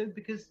into?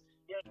 Because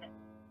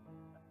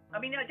I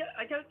mean,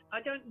 I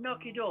don't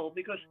knock it all,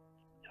 because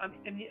I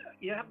mean,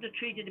 you have to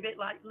treat it a bit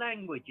like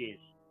languages.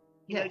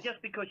 You know,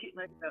 just because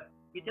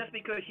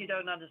you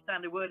don't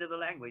understand a word of the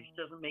language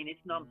doesn't mean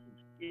it's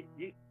nonsense.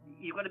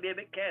 You've got to be a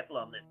bit careful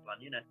on this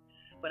one, you know.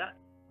 But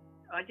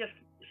I just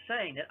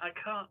saying that I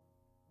can't.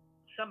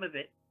 Some of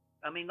it,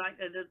 I mean, like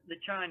the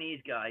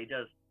Chinese guy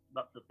does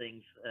lots of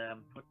things.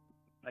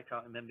 I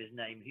can't remember his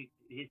name.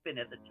 He's been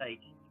at the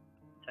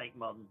Tate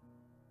Modern,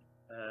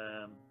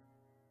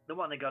 the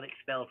one that got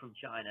expelled from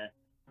China,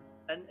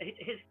 and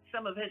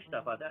some of his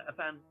stuff I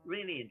found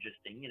really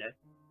interesting. You know,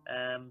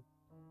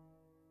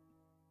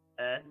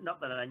 not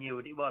that I knew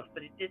what it was,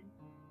 but it didn't.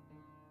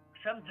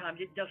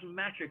 Sometimes it doesn't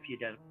matter if you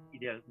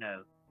don't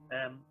know.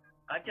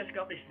 I've just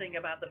got this thing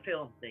about the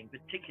film thing,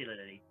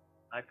 particularly.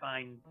 I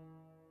find.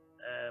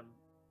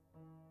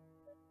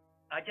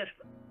 I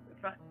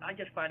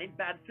just find it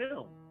bad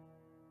film.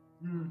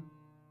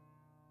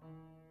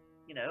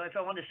 You know, if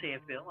I want to see a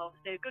film, I'll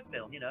see a good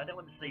film. You know, I don't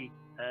want to see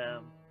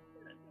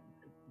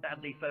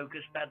badly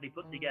focused, badly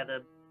put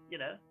together. You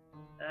know,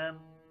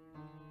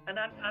 and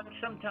I'm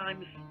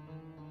sometimes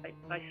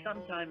I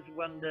sometimes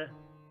wonder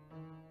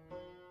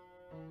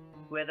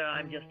whether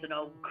I'm just an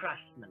old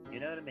craftsman. You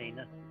know what I mean?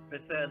 I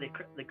prefer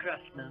the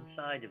craftsman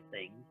side of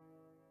things,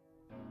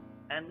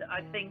 and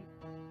I think,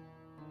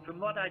 from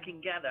what I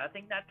can gather, I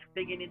think that's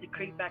beginning to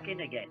creep back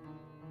in again.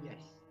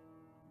 Yes.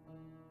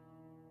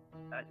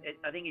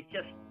 I think it's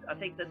just. I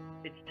think that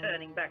it's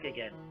turning back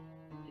again.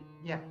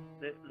 Yeah.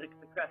 The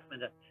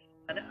craftsmen,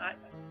 and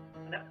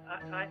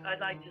I'd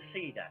like to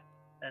see that.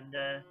 And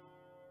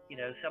you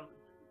know,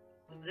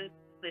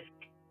 this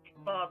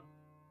plot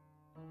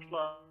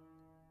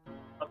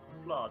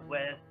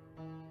where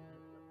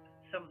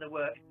some of the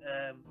work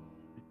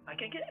I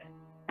can get.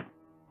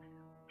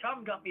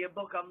 Tom got me a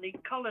book on the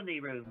colony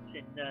rooms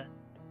in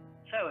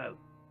Soho,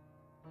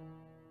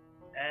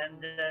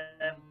 and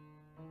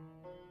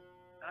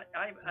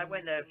I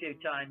went there a few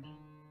times,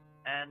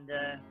 and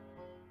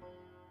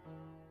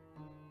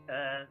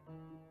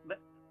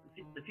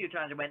the few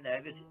times I went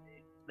there,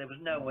 there was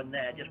no one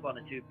there, just one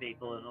or two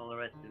people and all the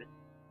rest of it.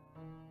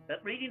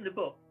 But reading the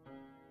book,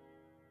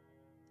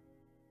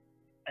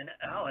 and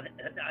I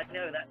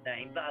know that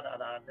name, blah blah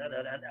blah,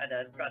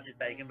 Francis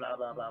Bacon, blah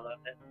blah blah, blah.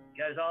 It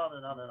goes on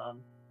and on and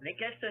on. And it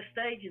gets to a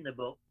stage in the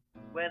book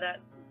where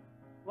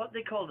what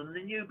they call them, the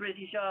new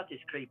British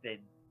artists creep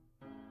in.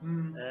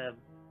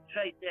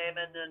 Tracy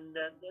Emin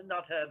and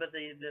not her, but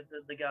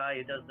the guy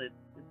who does the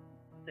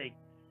thing.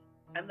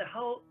 And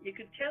you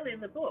could tell in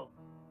the book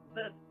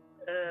that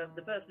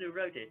the person who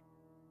wrote it,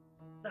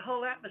 the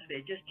whole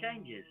atmosphere just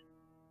changes.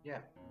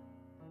 Yeah.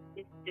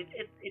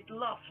 It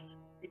lost.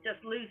 It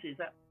just loses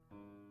that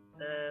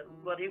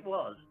what it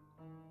was.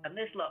 And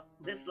this lot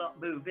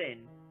move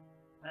in,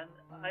 and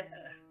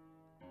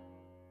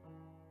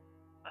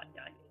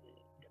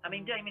I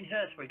mean, Damien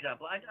Hirst, for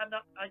example. I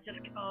just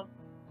can't.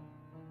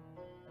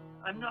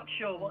 I'm not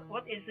sure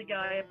what is the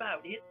guy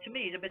about. To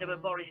me, he's a bit of a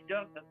Boris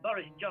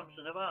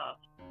Johnson of art,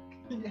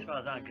 as far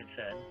as I'm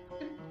concerned.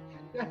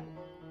 Yeah.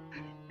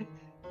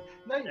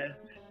 No,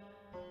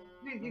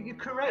 you're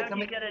correct. How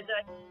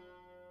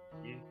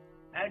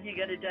do you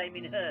get a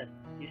Damien Hirst?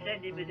 You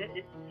send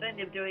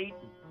him to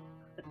Eton.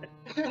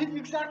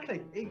 Exactly.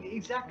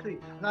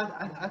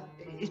 And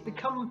it's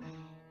become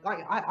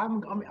like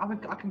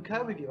I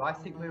concur with you. I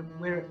think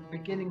we're at the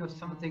beginning of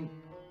something.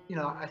 You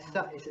know,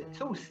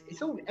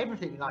 it's all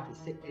everything in life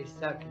is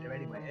circular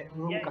anyway.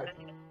 We're all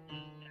going.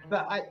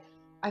 But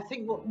I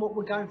think what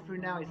we're going through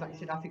now is, like you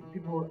said, I think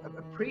people are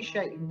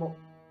appreciating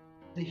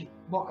the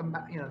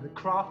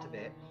craft of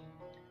it,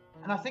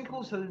 and I think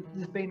also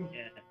there's been,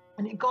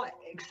 and it got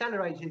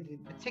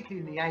accelerated,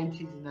 particularly in the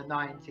 80s and the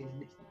 90s,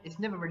 and it's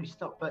never really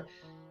stopped. But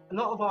a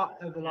lot of art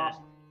over the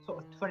last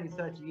sort of 20,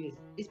 30 years,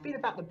 it's been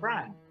about the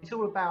brand. It's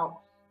all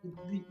about,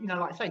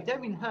 like I say,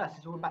 Damien Hirst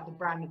is all about the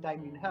brand of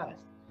Damien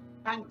Hirst.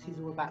 Banks is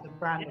all about the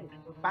brand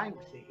of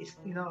Banksy. It's,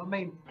 you know what I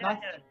mean?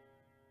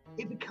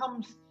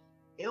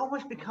 It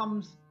almost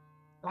becomes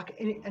like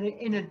an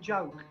inner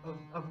joke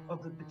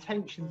of the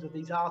pretensions of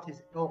these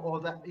artists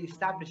or the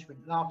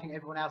establishment laughing at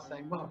everyone else,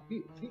 saying, well,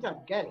 if you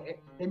don't get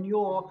it, then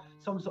you're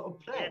some sort of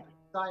pleb.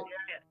 Like,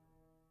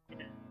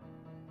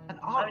 and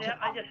art.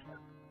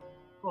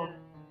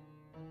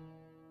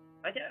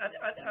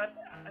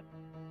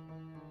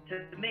 To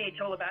me,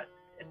 it's all about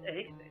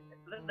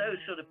those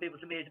sort of people,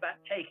 to me, is about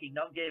taking,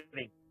 not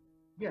giving.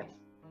 Yes.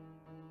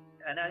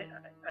 And I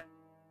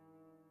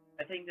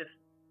think this,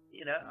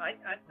 you know,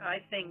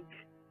 I think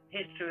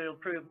history will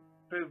prove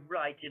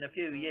right in a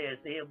few years.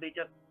 There'll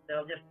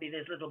just be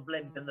this little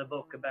blimp in the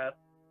book about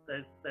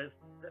that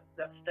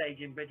stage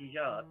in British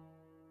art.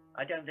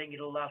 I don't think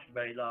it'll last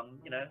very long.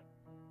 You know,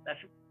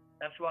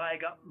 that's why I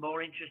got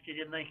more interested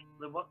in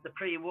the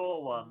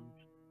pre-war ones.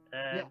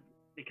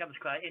 Becomes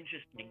quite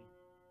interesting.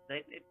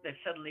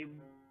 They've suddenly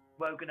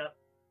woken up,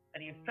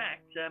 and in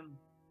fact,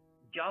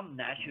 John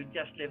Nash, who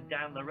just lived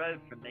down the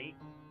road from me,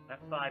 about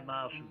 5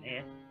 miles from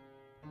here,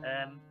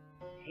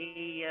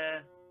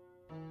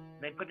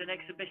 they put an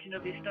exhibition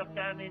of his stuff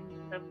down in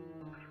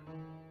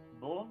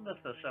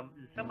Bournemouth or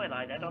somewhere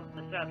like that on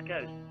the south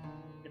coast.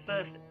 His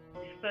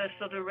first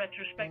sort of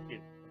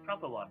retrospective,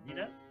 proper one, you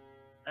know.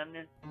 And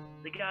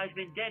the guy's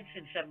been dead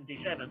since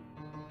 '77.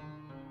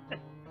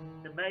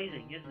 It's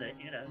amazing, isn't it?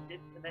 You know,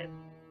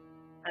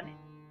 and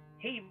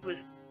he was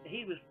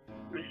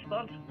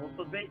responsible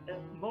for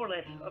more or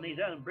less on his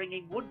own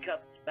bringing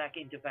woodcuts back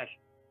into fashion.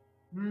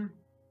 Mm.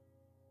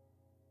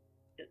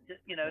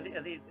 You know,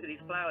 these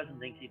flowers and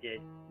things he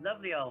did.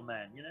 Lovely old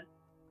man, you know.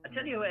 I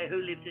tell you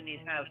who lives in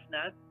his house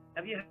now.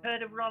 Have you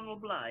heard of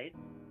Ronald Blythe,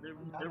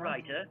 the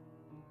writer?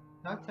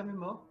 No, tell me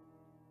more.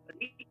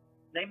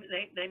 They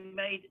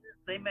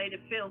made a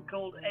film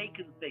called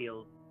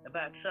Aikenfield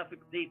about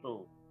Suffolk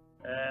people.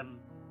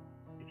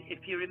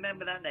 If you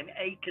remember that name,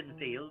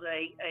 Aikenfield,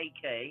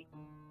 A-K,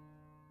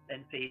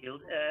 then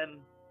Field.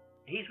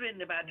 He's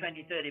written about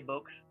 20-30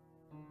 books,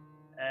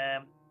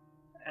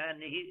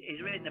 and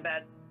he's written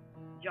about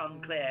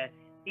John Clare.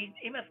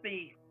 He must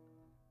be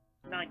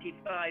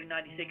 95,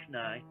 96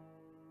 now,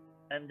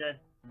 and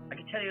I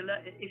can tell you,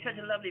 he's such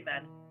a lovely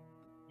man.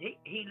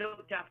 He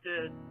looked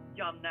after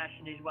John Nash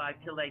and his wife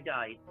till they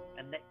died,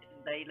 and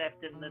they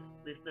left in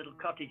this little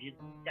cottage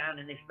down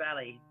in this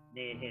valley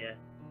near here,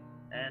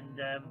 and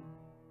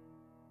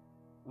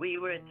we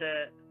were at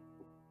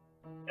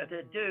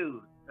a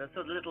do, a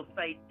sort of little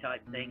fete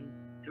type thing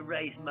to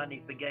raise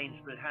money for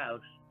Gainsborough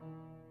House,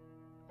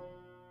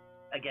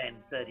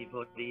 again 30,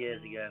 40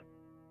 years ago,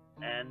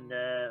 and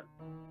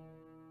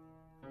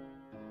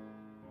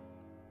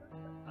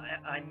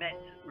I met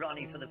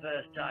Ronnie for the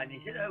first time. He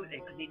said, oh,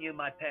 because he knew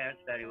my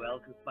parents very well,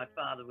 because my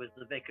father was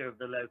the vicar of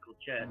the local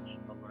church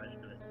and all the rest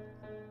of it.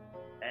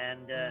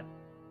 And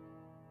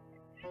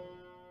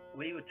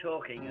we were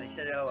talking, and he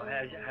said, oh,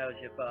 how's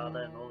your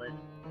father and all this.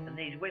 And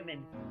these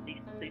women,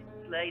 these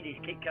ladies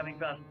keep coming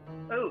past.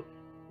 Oh,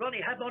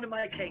 Ronnie, have one of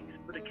my cakes,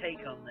 put a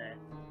cake on there.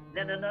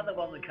 Then another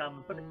one would come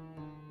and put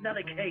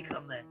another cake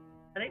on there.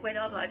 And it went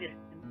on like this.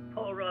 And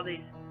poor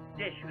Ronnie's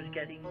dish was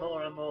getting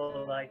more and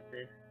more like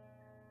this.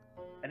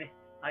 And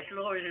I shall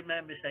always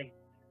remember saying,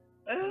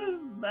 oh,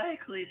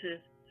 Michael, he says,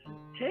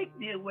 take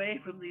me away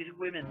from these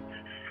women.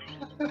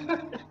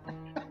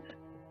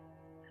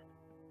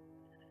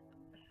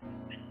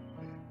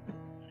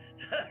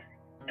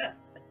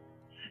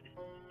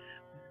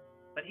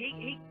 But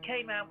he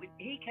came out with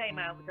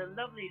a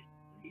lovely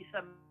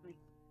something.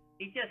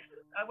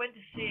 I went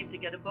to see him to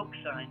get a book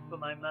signed for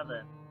my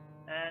mother,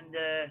 and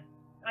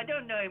I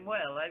don't know him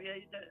well.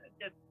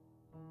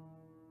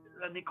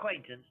 An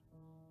acquaintance.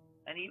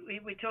 And we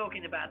were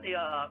talking about the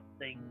art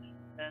things,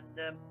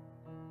 and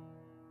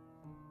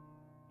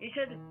he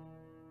said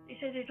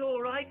it's all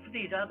right for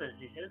these others.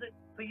 He said,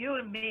 for you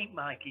and me,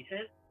 Mike, he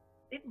said,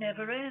 it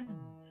never ends.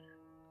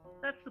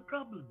 That's the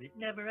problem. It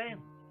never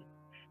ends.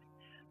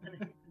 And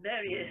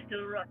there he is,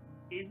 still right.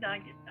 He's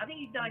 90. I think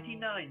he's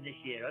 99 this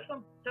year, or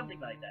something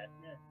like that.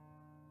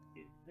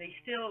 Yeah. He's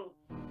still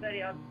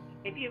very.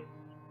 If you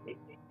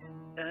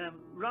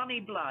Ronnie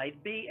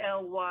Blythe,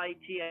 Blythe.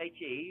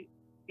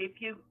 If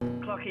you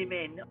clock him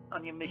in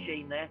on your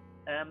machine there,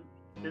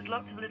 there's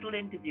lots of little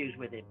interviews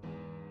with him.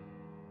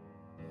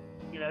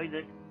 You know,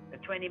 there's a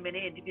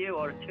 20-minute interview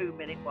or a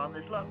 2-minute one.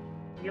 There's lots.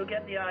 You'll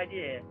get the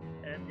idea,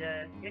 and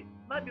it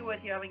might be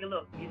worth you having a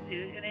look. He's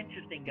an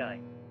interesting guy.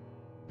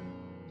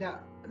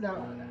 Now,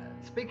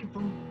 speaking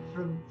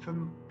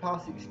from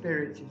past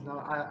experiences,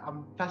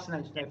 I'm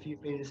fascinated to know if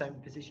you've been in the same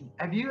position.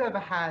 Have you ever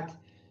had?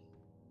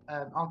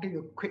 I'll give you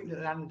a quick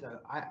little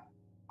anecdote.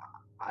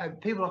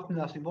 People often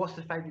ask me, what's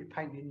the favourite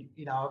painting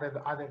I've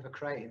ever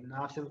created, and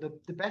I said, well,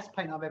 the best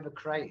painting I've ever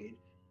created.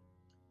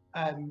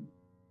 I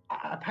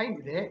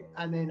painted it,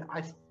 and then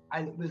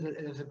it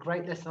was a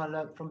great lesson I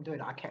learned from doing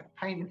it. I kept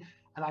painting,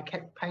 and I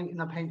kept painting,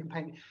 and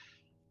painting,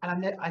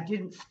 and I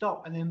didn't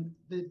stop. And then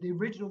the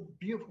original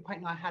beautiful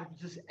painting I had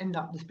just ended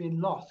up just being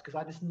lost, because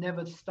I just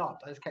never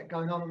stopped. I just kept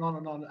going on and on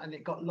and on, and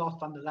it got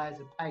lost under layers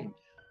of paint,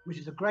 which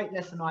is a great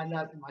lesson I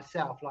learned in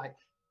myself. Like,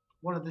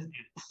 one of the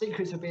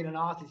secrets of being an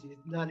artist is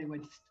learning when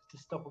to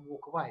stop and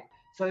walk away.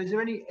 So is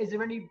there any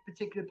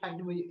particular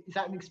painting is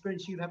that an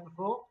experience you've had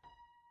before?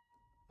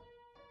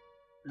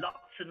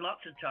 Lots and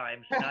lots of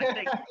times. And I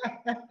think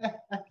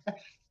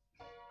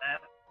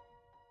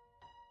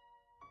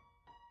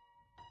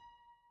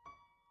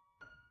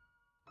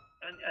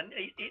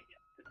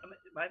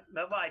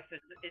my wife,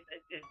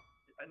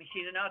 I mean,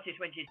 she's an artist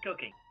when she's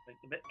cooking, but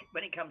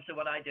when it comes to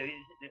what I do,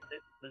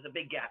 there's a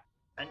big gap.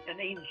 And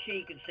even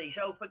she can see,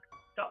 so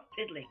stop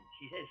fiddling.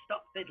 She says,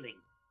 stop fiddling.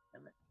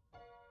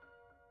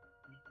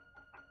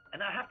 And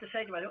I have to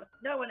say to myself,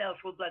 no one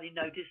else will bloody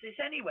notice this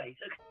anyway,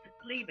 so just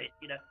leave it,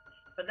 you know.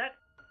 But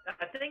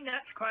I think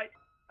that's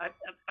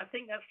I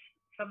think that's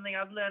something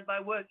I've learned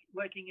by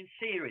working in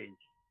series.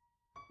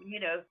 You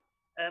know,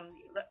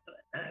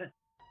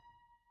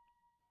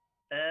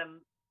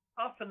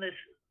 often there's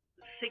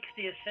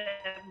 60 or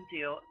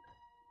 70 or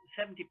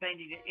 70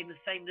 paintings in the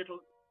same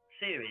little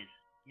series,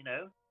 you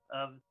know.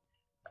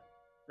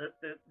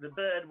 The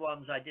bird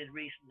ones I did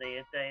recently,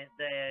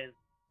 there's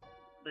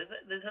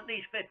at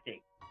least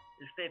 50.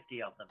 There's 50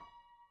 of them,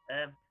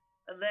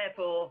 and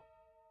therefore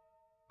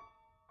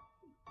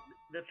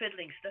the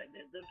fiddling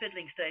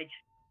stage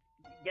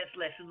gets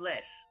less and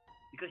less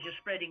because you're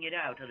spreading it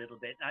out a little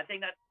bit. And I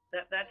think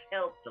that's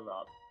helped a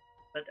lot.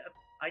 But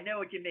I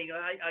know what you mean.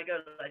 I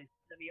go like,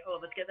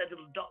 oh, let's get that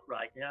little dot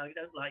right. You know, I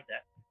don't like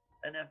that.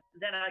 And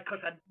then of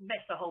course I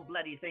mess the whole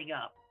bloody thing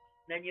up.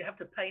 Then you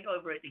have to paint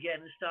over it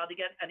again and start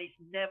again, and it's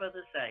never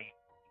the same.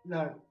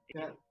 No,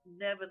 yeah. It's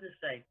never the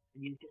same.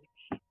 And you think,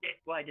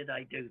 shit, why did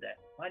I do that?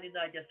 Why didn't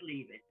I just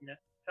leave it? You know.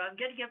 So I'm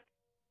getting up.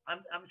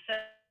 I'm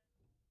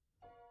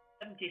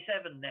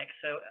 77 next,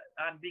 so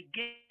I'm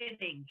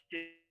beginning to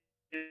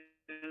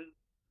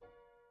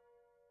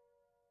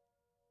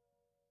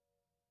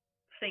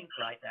think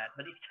like that.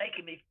 But it's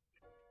taken me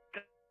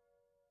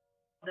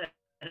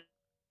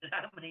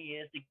how many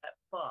years to get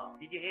far?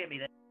 Did you hear me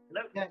there?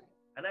 Hello? Yeah.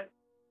 Hello?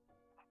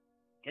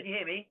 Can you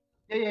hear me?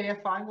 Yeah,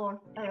 fine, go on.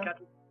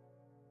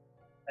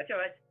 That's all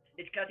right.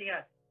 It's cutting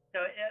out. So,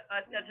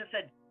 as I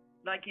said,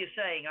 like you're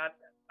saying,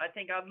 I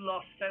think I've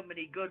lost so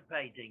many good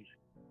paintings,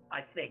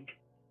 I think,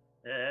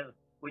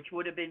 which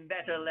would have been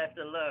better left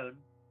alone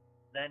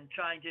than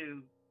trying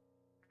to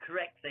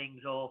correct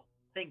things or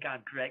think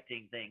I'm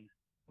correcting things.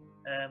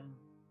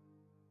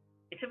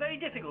 It's a very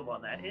difficult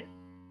one, that is.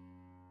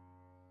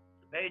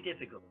 Very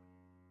difficult.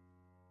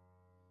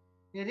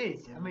 It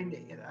is. I mean,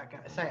 like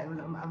I say,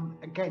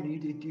 again,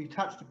 you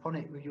touched upon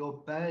it with your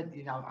bird.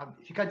 You know,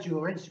 if you go to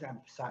your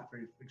Instagram site, for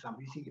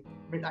example, you see,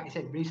 like you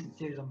said, recent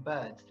series on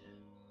birds.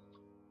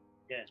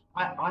 Yeah.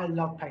 I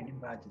love painting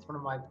birds. It's one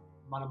of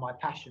my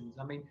passions.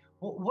 I mean,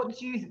 what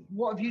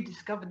have you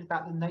discovered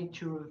about the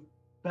nature of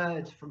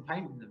birds from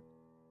painting them?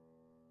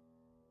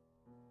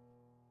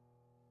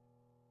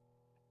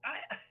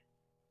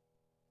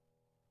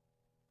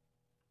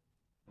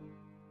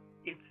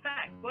 In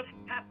fact, what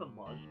happened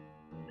was,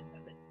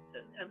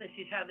 and this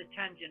is how the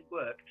tangent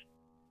worked,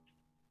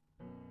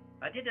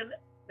 I did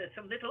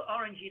some little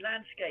orangey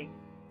landscape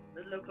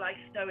that look like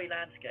snowy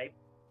landscape,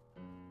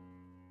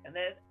 and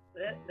they're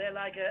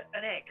like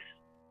an X.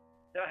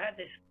 So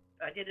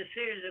I did a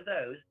series of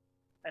those,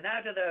 and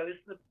out of those,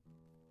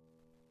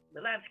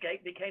 the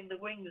landscape became the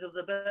wings of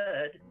the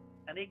bird,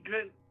 and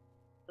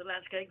the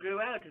landscape grew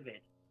out of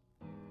it.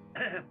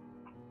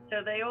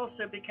 So they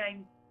also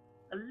became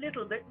a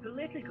little bit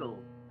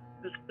political,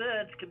 because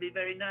birds can be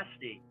very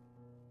nasty.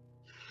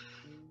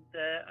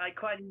 And I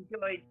quite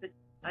enjoyed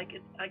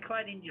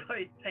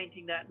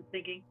painting that and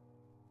thinking,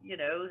 you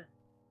know,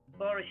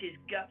 Boris's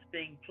guts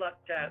being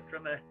plucked out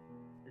from a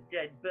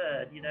dead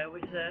bird, you know,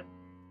 was there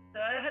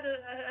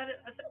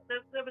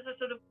was a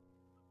sort of,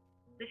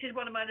 this is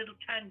one of my little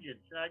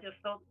tangents, and I just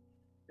thought,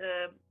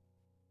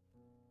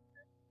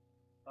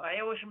 I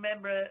always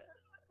remember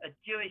a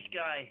Jewish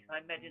guy I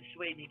met in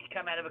Sweden. He'd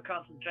come out of a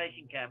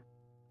concentration camp,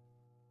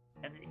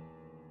 and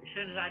as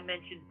soon as I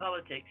mentioned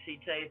politics,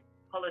 he'd say,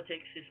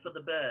 politics is for the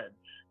birds.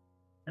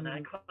 And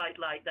I quite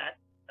like that.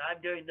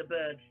 I'm doing the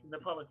birds and the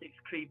politics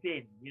creep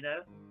in, you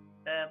know,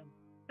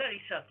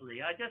 very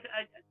subtly.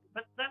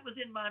 But that was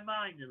in my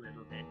mind a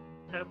little bit.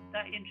 So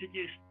that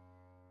introduced,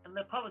 and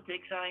the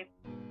politics,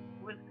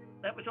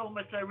 that was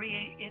almost a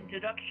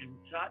reintroduction.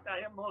 So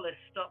I more or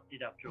less stopped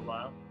it after a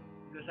while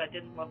because I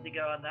didn't want to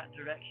go on that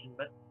direction.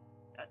 But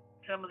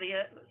some of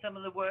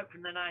the work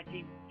from the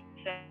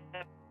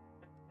 1970s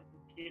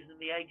and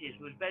the 80s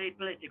was very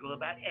political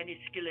about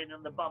Enniskillen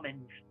and the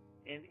bombings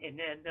in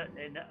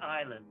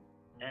Ireland,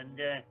 and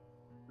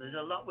there's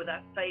a lot with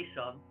that face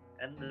on.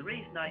 And the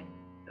reason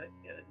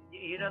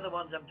you know the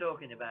ones I'm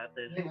talking about,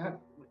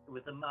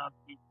 with the mark,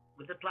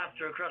 with the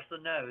plaster across the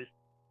nose.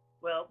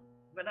 Well,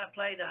 when I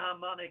play the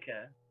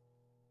harmonica,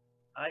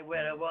 I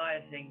wear a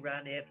wire thing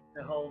round here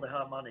to hold the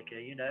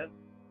harmonica, you know,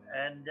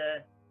 and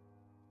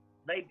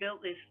they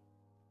built this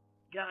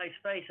guy's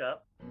face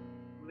up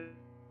with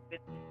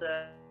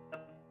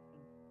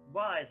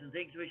wires and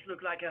things which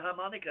look like a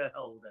harmonica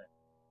holder.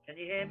 Can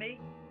you hear me?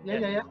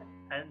 Yeah.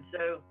 And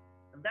so,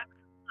 and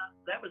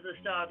that was the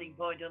starting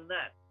point on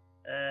that.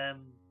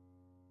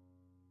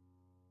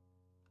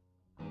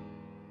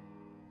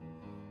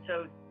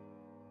 So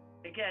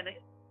again,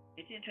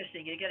 it's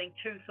interesting. You're getting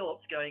two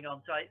thoughts going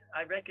on. So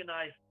I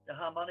recognize the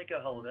harmonica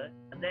holder,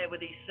 and there were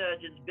these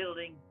surgeons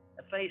building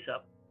a face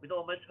up with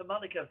almost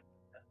harmonica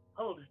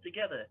holders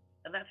together,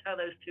 and that's how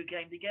those two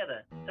came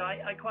together. So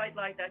I quite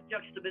like that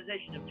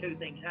juxtaposition of two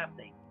things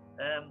happening.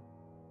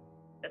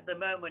 at the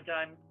moment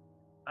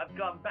I've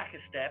gone back a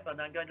step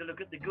and I'm going to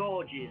look at the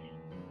gorges.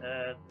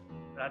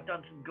 I've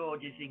done some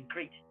gorges in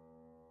Crete,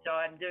 so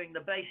I'm doing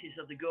the basis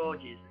of the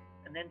gorges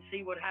and then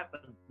see what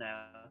happens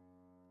now,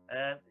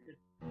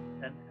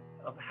 and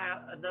of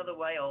how another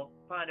way, or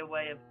find a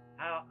way of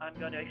how I'm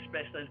going to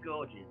express those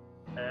gorges.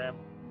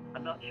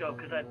 I'm not sure,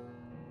 because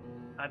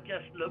I've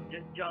just looked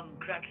at John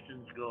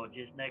Craxton's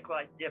gorges and they're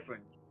quite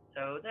different.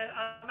 So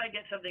I might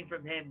get something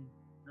from him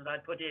that I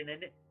put in,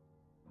 and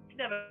it's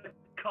never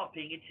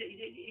copying.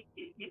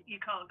 You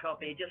can't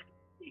copy.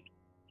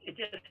 It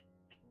just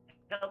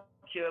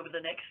helps you over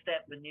the next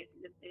step, and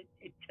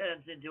it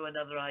turns into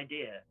another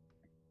idea.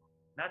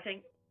 And I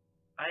think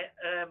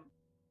a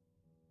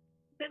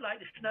bit like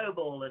the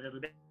snowball a little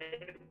bit,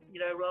 you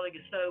know, rolling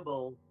a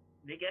snowball.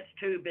 It gets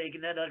too big,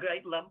 and then a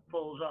great lump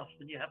falls off,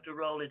 and you have to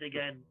roll it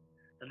again,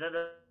 and then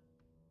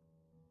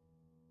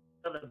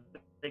another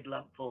big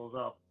lump falls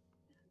off.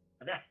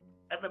 And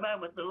at the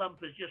moment, the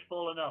lump has just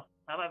fallen off.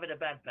 I'm having a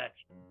bad patch.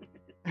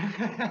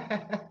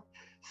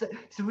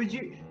 So would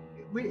you,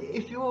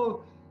 if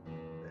you're,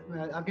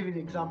 I'll give you an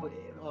example,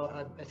 or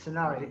a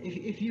scenario.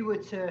 If you were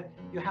to,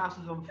 your house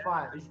was on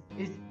fire,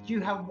 do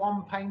you have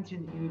one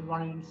painting that you would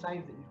run in and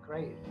save that you've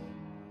created?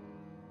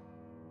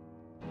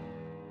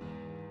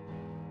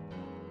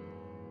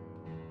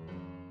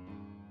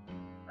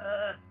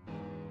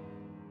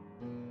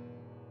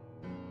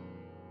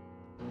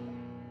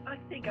 I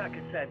think I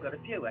can say I've got a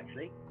few,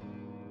 actually.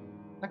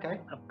 Okay.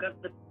 I've got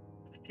a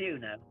few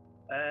now.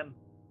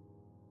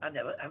 I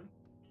never haven't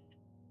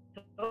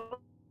thought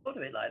of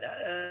it like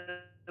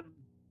that.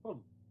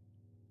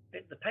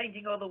 The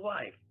painting or the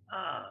wife?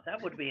 Ah,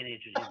 that would be an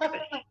interesting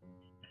question.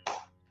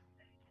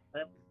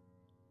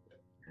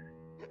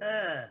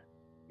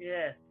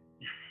 Yeah.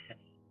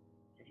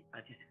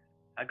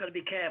 I've got to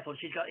be careful.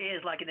 She's got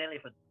ears like an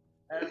elephant.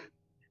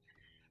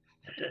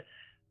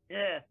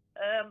 Yeah.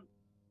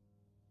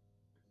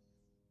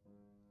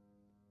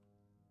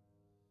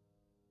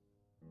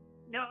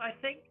 No, I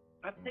think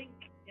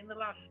in the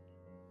last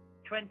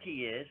 20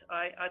 years,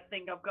 I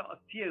think I've got a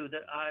few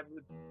that I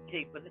would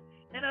keep. But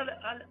then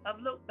I've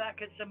looked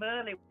back at some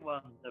early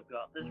ones I've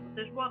got.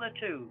 There's one or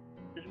two.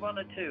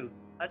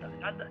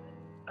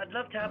 I'd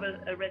love to have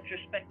a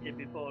retrospective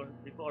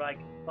before I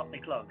pop my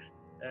clogs,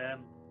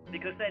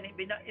 because then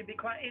it'd be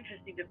quite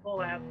interesting to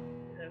pull out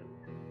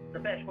the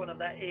best one of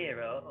that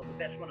era, or the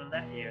best one of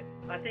that era.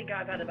 I think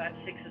I've had about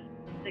six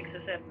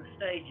or seven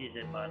stages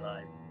in my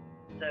life,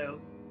 so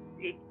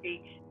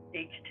each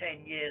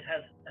 10 years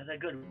has a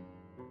good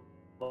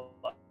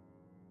one,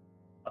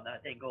 I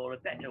think, or a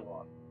better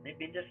one. It'd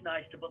be just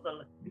nice to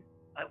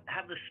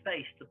have the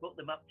space to put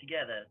them up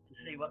together to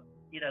see what,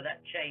 you know,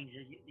 that change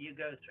as you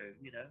go through,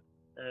 you know.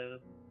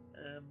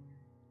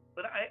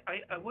 But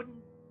I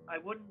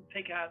wouldn't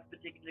pick out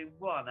particularly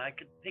one. I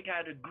could pick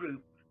out a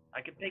group.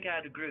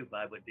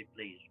 I would be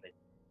pleased with.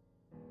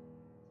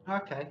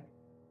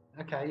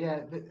 Okay, yeah,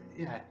 but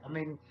yeah, I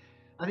mean,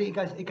 I think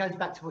it goes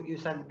back to what you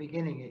were saying at the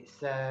beginning.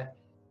 It's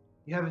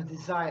you have a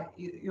desire.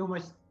 You're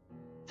almost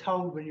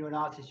told when you're an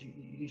artist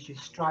you should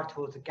strive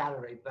towards a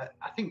gallery. But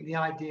I think the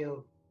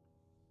ideal,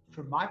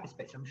 from my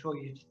perspective, I'm sure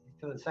you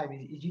feel the same,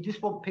 is you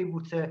just want people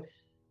to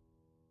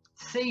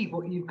see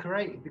what you've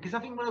created. Because I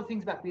think one of the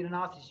things about being an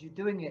artist, you're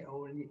doing it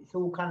all, and it's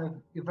all kind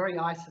of, you're very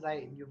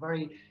isolated. You're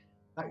very,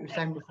 like you were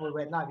saying before we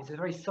went live, it's a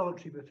very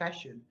solitary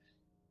profession,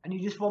 and you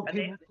just want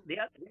people.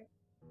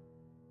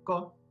 Go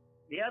on.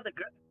 The other.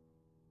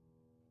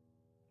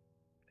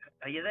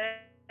 Are you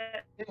there?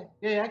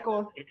 Yeah. Go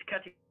on. It's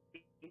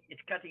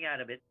cutting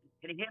out a bit.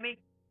 Can you hear me?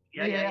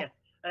 Yeah.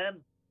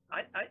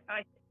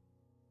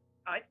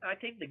 I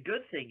think the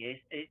good thing is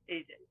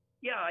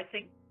I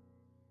think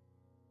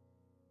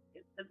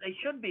they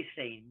should be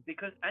seen,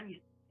 and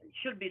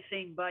should be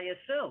seen by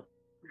yourself,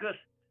 because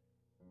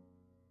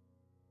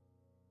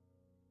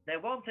they're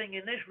one thing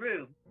in this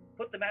room.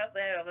 Put them out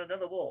there on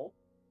another wall,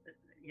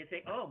 you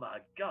think, oh my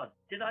God,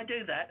 did I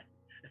do that?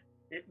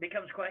 It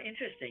becomes quite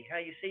interesting how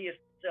you see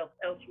yourself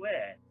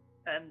elsewhere.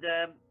 And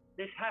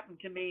this happened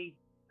to me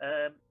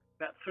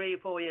about 3 or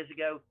 4 years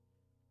ago.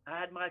 I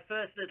had my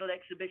first little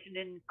exhibition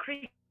in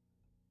Crete.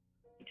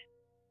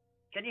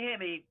 Can you hear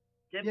me,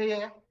 Jim?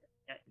 Yeah.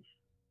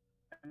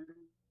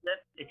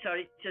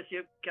 Sorry, it's just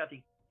you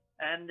cutting.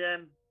 And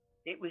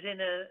it was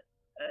in a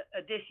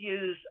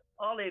disused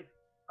olive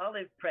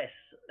press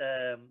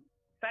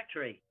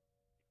factory.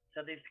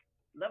 So this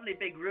lovely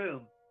big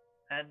room,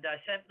 and I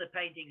sent the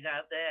paintings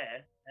out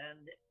there,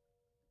 and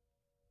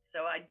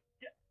so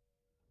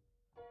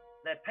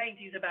they're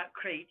paintings about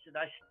Crete, and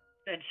I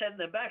then sent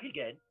them back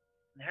again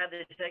and had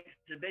this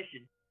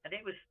exhibition, and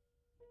it was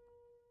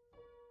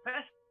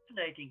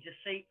fascinating to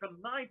see, from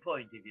my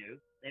point of view,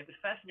 it was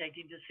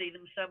fascinating to see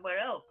them somewhere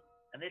else.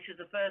 And this is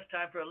the first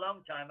time for a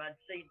long time I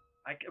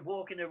could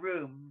walk in a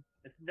room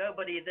with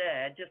nobody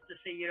there, just to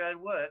see your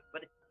own work,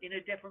 but in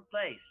a different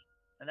place.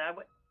 And I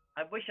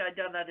wish I'd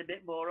done that a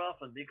bit more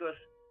often, because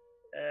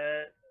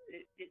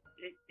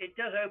it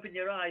does open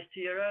your eyes to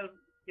your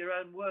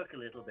own work a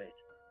little bit.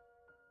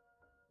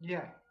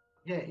 Yeah,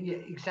 Yeah, yeah,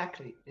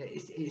 exactly.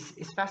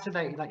 It's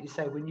fascinating, like you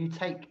say, when you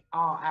take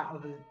art out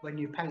of when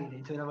you paint it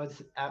into another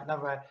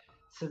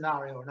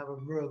scenario, or another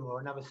room, or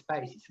another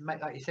space.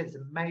 Like you said, it's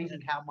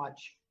amazing how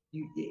much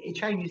it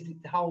changes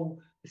the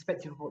whole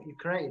perspective of what you've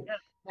created. Yeah.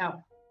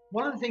 Now,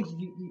 one of the things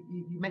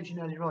you mentioned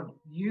earlier on,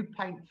 you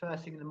paint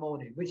first thing in the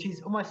morning, which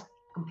is almost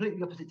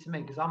completely opposite to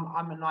me because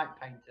I'm a night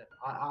painter.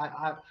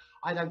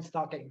 I don't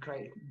start getting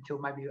creative until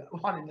maybe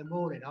 1 in the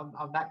morning.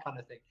 I'm that kind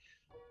of thing.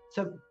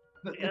 So,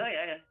 but Yeah,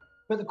 yeah, yeah.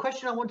 but the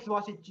question I wanted to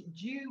ask is,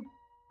 do you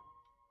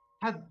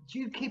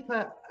keep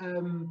a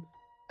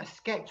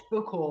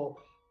sketchbook or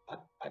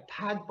a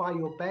pad by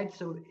your bed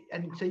so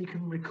you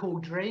can recall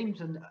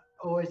dreams,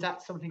 or is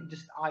that something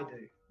just I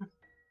do?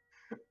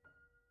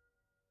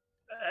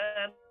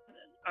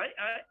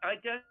 I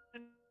don't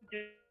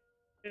do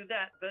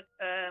that, but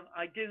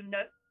I do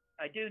note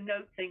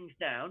things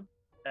down.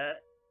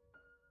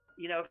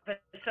 You know, if I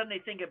suddenly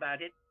think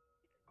about it,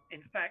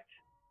 in fact,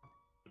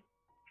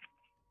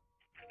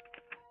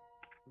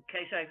 in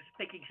case I was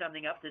picking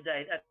something up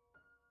today,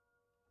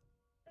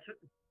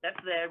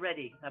 that's there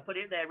ready. I put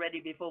it there ready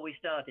before we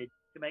started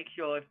to make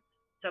sure if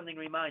something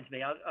reminds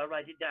me, I'll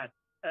write it down.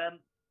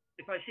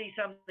 If I see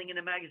something in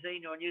a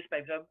magazine or a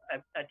newspaper,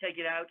 I take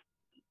it out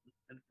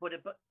and put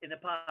it in a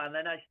pile, and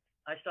then I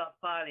start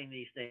filing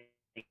these things.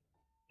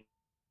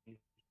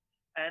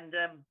 And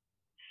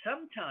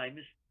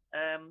sometimes,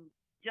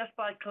 just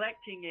by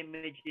collecting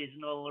images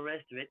and all the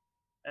rest of it,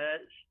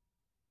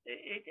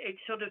 it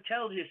sort of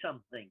tells you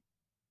something.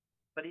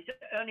 But it's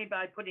only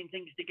by putting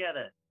things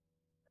together.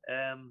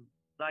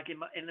 Like in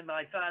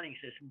my filing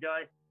system,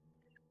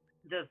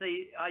 does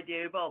the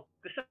idea evolve?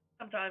 Because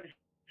sometimes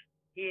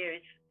here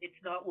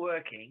it's not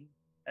working.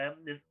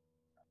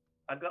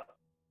 I've got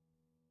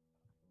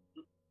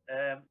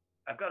a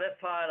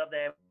file up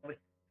there with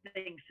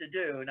things to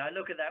do, and I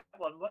look at that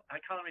one. I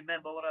can't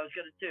remember what I was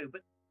going to do,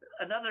 but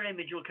another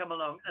image will come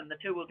along, and the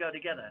two will go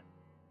together,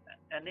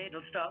 and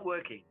it'll start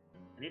working,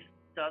 and it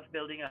starts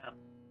building up.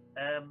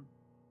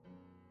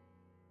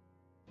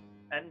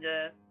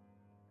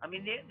 I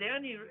mean, the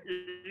only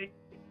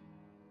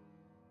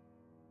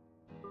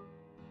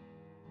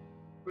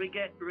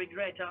regret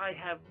I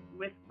have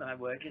with my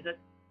work is that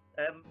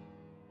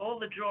all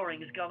the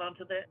drawing has gone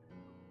onto a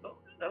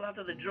lot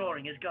of the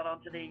drawing has gone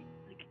onto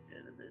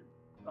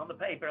on the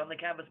paper, on the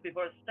canvas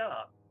before it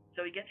starts,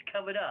 so it gets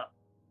covered up.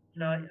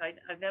 So I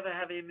never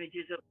have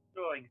images of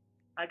drawings.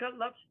 I've got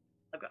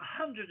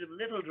hundreds of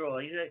little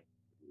drawings.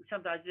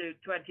 Sometimes I do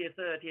 20 or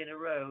 30 in a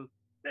row.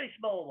 Very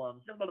small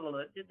ones.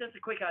 Just a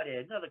quick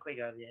idea, another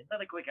quick idea,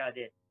 another quick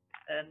idea.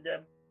 And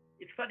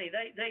it's funny,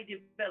 they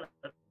develop.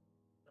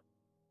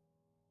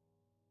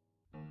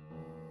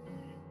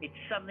 It's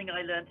something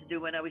I learned to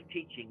do when I was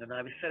teaching, and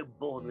I was so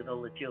bored with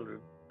all the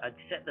children. I'd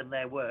set them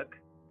their work,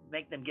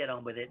 make them get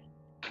on with it,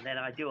 and then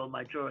I'd do all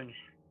my drawings.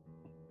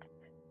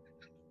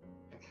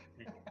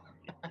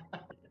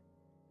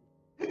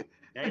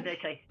 They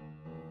say,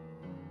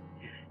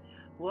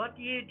 "What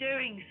are you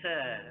doing,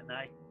 sir?" And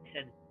I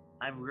said,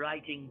 "I'm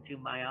writing to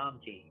my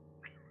auntie."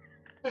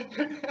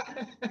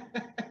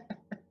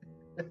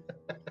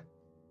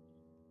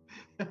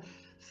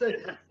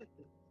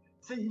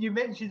 So you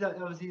mentioned that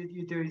obviously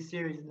you're doing a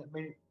series, and I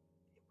mean,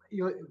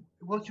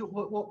 what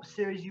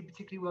series are you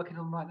particularly working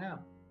on right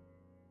now?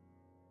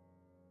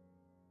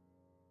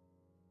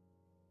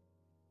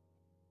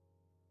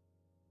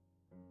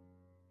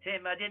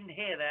 Tim, I didn't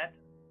hear that.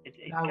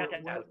 It No, cut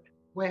out.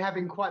 We're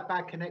having quite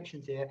bad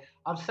connections here.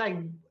 I'm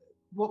saying,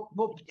 what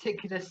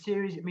particular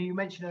series? I mean, you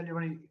mentioned earlier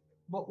on.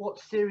 What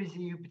series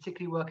are you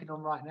particularly working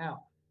on right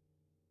now?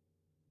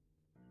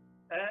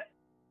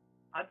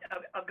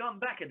 I've gone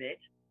back a bit,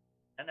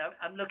 and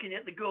I'm looking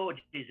at the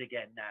gorges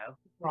again now.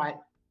 Right.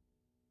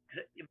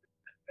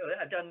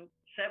 I've done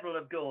several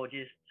of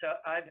gorges, so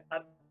I've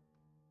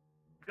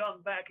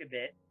gone back a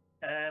bit.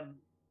 1,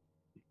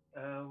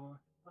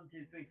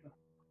 2, 3, 4.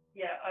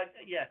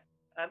 Yeah.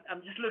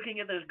 I'm just looking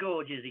at those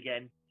gorges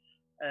again.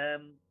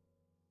 I'm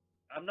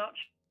not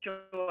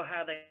sure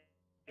how they're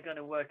going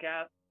to work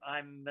out.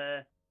 I've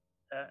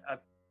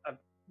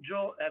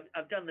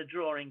done the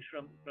drawings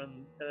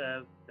from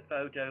the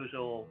photos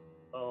or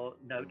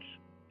notes,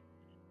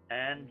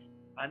 and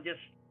I'm just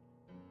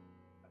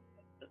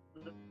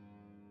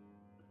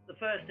the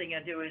first thing I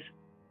do is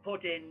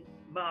put in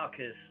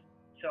markers,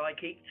 so I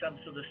keep some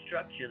sort of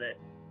structure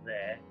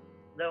there.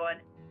 Though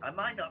I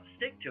might not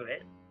stick to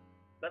it,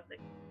 but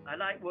I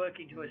like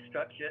working to a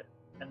structure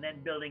and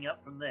then building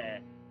up from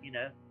there. You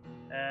know,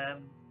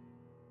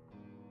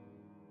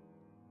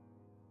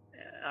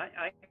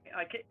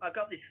 I've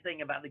got this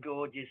thing about the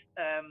gorges.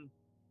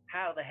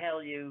 How the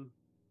hell you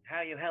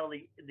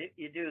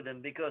do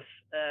them, because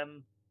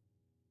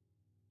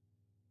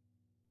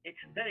it's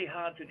very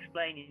hard to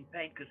explain in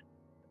paint, because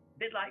a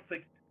bit like for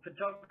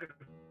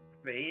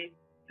photography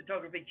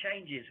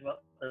changes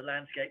what the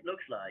landscape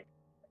looks like.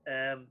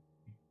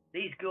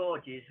 These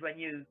gorges,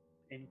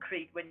 in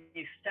Crete, when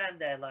you stand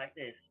there like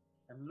this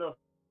and look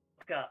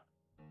up,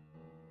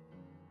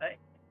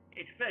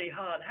 it's very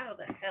hard. How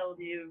the hell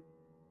do you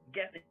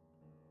get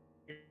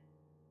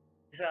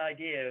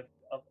idea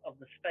of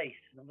the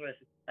space and the rest.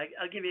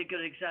 I'll give you a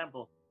good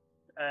example.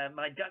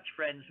 My Dutch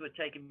friends were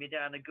taking me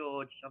down a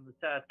gorge on the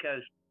south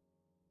coast,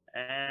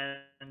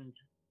 and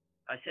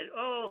I said,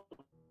 "Oh,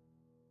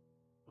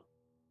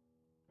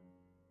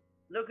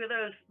 look at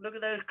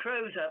those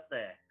crows up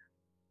there."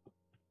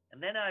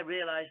 And then I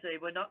realized they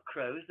were not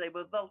crows; they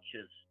were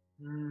vultures.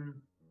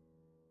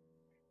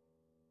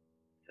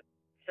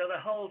 So the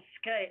whole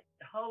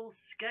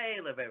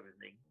scale of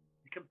everything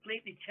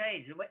completely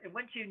changed. And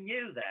once you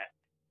knew that,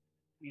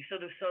 you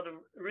sort of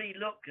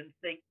re-look and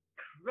think,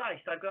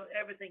 Christ, I've got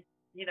everything.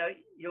 You know,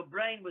 your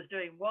brain was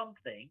doing one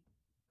thing,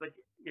 but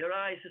your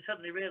eyes have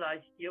suddenly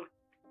realized you're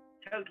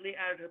totally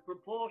out of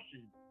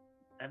proportion.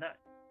 And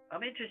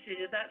I'm interested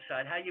in that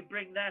side, how you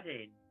bring that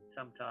in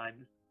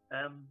sometimes.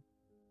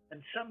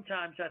 And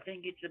sometimes I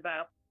think it's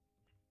about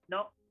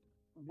not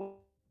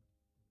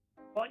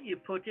what you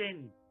put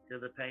in to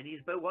the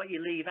paintings, but what you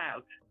leave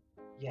out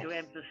to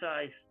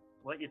emphasize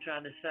what you're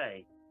trying to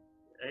say.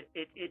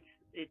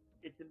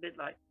 It's a bit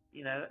like,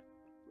 you know,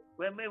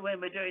 when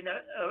we're doing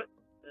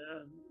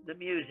the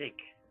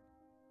music,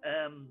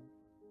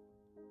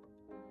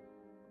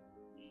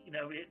 you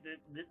know,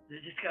 the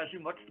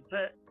discussion, what's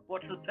the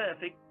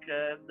perfect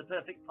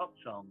pop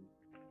song,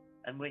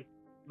 and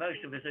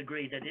most of us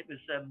agree that it was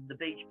the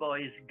Beach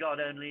Boys' God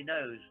Only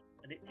Knows,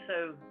 and it's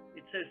so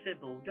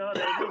simple, God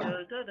only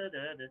knows, da, da,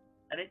 da, da.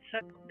 And it's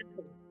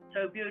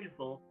so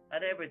beautiful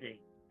at everything,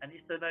 and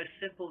it's the most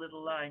simple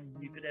little line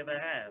you could ever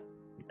have.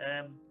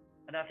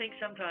 And I think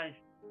sometimes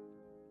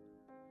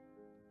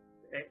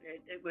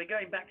we're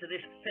going back to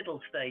this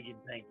fiddle stage in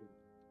painting.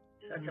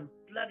 Such a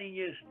bloody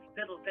nuisance.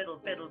 Fiddle, fiddle,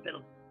 fiddle,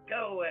 fiddle.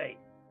 Go away.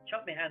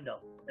 Chop my hand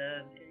off.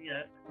 You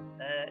know,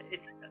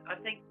 I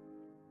think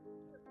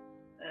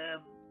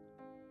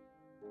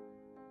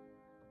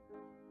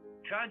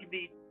trying to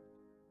be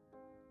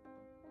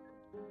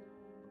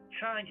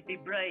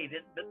brave,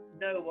 but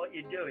know what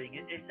you're doing.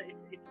 It's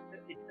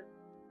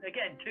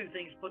again, two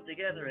things put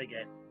together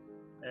again.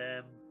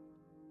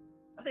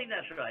 I think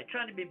that's right.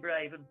 Trying to be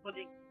brave and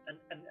putting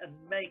and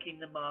making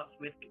the marks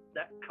with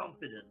that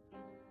confidence.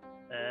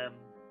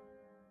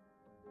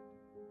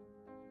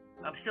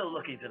 I'm still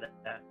looking for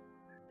that.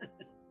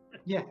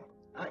 Yeah.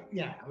 I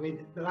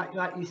mean,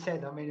 like you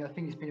said, I mean, I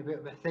think it's been a bit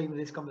of a theme of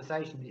this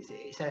conversation.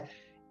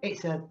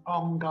 It's an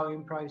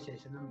ongoing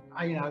process, and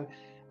you know,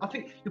 I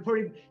think you're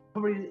probably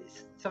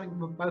something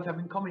we both have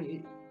in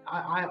common.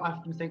 I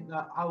often think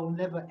that I will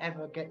never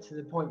ever get to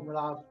the point where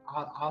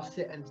I'll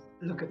sit and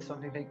look at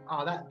something and think,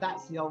 oh,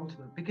 that's the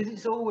ultimate, because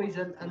it's always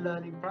a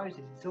learning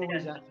process. It's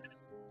always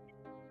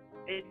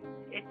it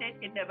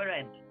never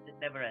ends. It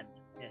never ends.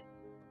 Yeah.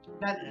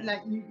 Now,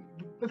 like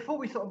before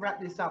we sort of wrap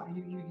this up,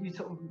 you've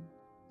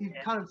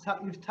touched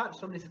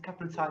on this a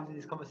couple of times in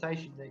this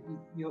conversation, that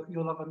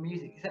your love of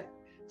music. Is that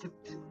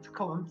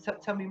come on?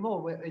 Tell me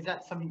more. Is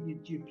that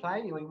something you play?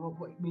 I mean,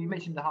 you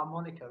mentioned the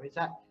harmonica. Is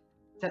that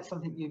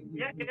something you?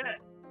 Yeah.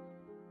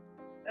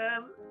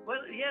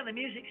 Well, yeah. The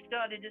music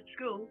started at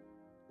school,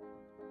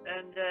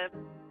 and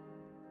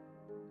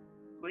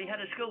we had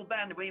a school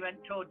band. We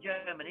went to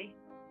Germany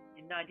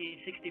in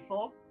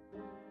 1964.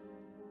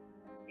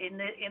 In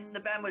the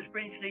band was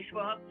Brinsley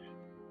Swartz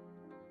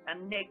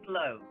and Nick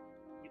Lowe.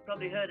 You've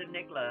probably heard of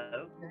Nick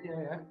Lowe.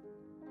 Yeah.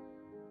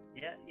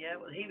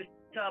 Well, he was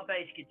our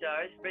bass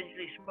guitarist.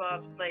 Brinsley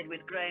Swartz played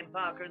with Graham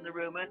Parker and the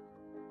Rumour.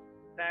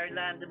 Barry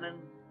Landerman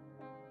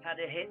had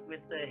a hit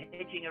with the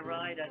Hitching a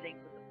Ride, I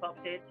think, was the pop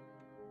hit.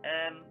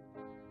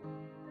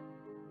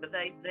 But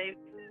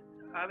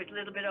I was a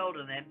little bit older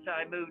than them, so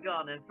I moved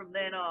on, and from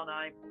then on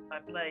I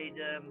played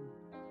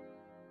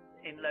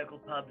in local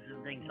pubs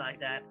and things like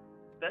that.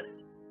 But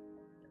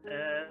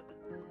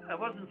I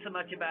wasn't so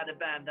much about a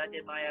band. I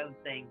did my own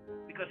thing.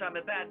 Because I'm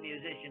a bad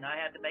musician, I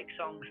had to make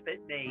songs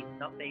fit me,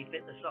 not me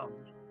fit the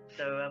songs.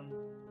 So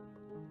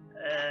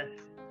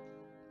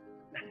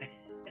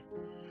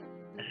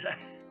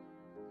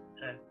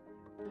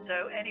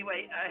so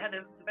anyway, I had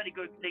a very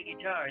good lead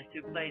guitarist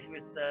who plays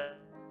with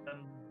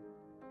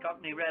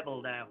Cockney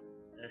Rebel now,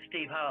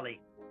 Steve Harley.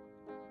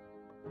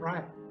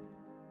 Right.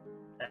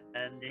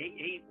 And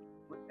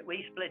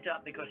we split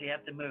up because he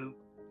had to move.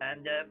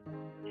 And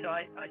so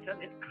I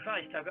said,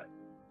 Christ,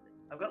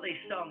 I've got these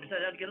songs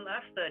that are going to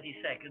last 30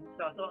 seconds.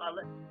 So I thought I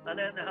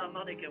learned the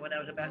harmonica when I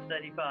was about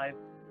 35,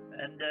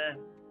 and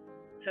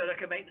so I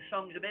could make the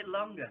songs a bit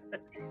longer.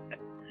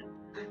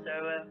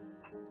 So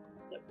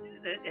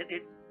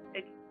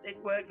it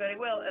worked very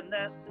well. And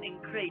then in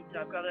Crete,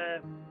 I've got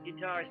a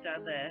guitarist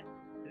out there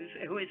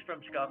who is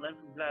from Scotland,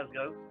 from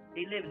Glasgow.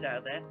 He lives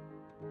out there.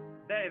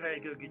 Very, very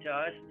good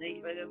guitarist.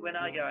 When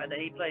I go out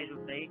there, he plays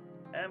with me.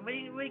 And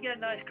we get a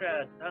nice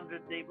crowd,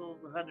 100 people,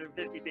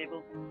 150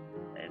 people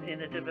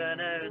in a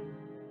taverna and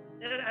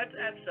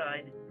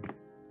outside.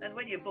 And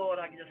when you're bored,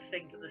 I can just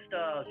sing to the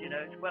stars, you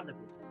know, it's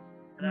wonderful.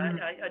 And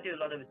I do a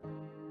lot of it.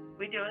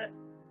 We do it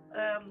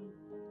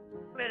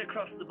right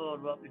across the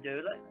board what we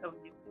do.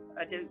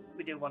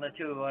 We do one or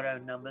two of our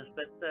own numbers,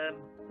 but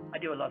I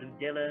do a lot of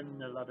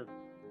Dylan, a lot of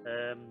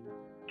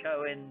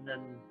Cohen,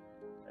 and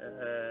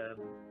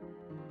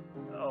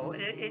Oh,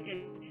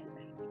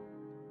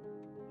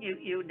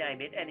 you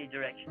name it, any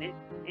direction.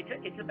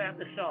 It's about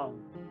the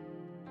song,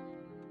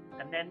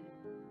 and then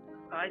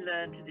I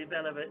learned to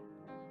develop it,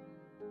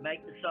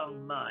 make the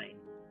song mine.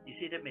 You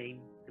see what I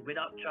mean? We're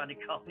not trying to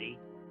copy.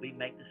 We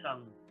make the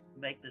song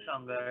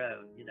our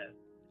own. You know,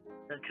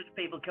 because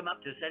people come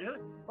up to us and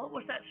say, "What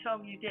was that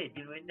song you did?"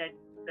 You know, and then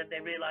they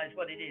realise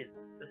what it is.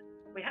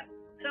 We have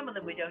some of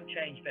them we don't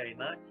change very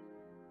much.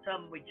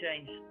 Some we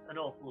change an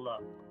awful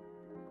lot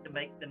to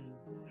make them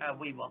how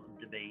we want them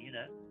to be. You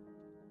know.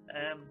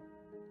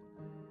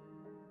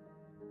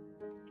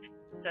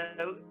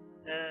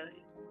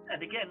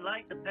 And again,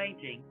 like the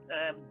painting,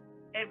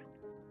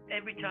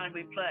 every time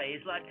we play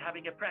is like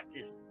having a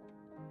practice.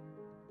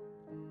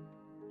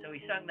 So we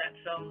sang that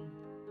song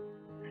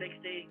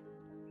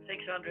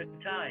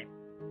 600 times.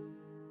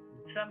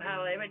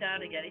 Somehow, every now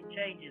and again, it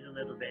changes a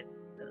little bit,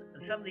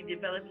 and something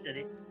develops in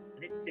it,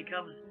 and it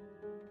becomes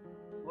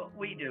what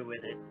we do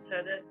with it.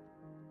 So that,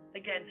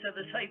 again,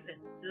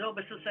 there's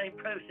almost the same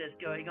process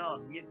going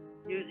on,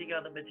 using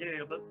other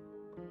material, but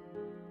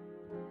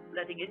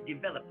letting it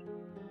develop.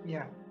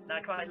 Yeah. And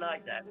I quite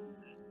like that.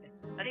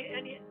 And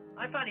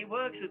I find it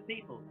works with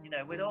people, you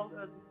know, with all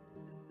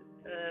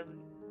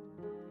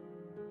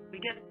we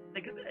get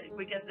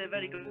a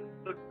very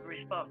good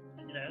response,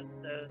 you know,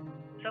 so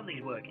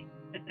something's working.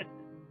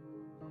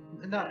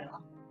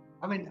 No,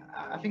 I mean,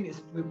 I think it's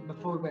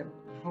before we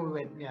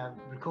went, you know,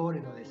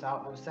 recording all this. I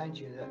was saying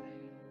to you that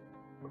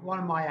one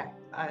of my,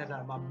 I don't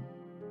know,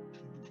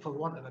 for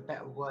want of a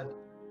better word,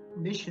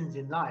 missions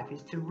in life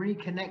is to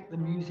reconnect the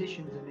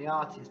musicians and the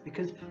artists.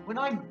 Because when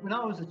I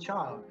was a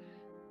child,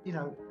 you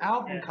know,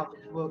 album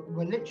covers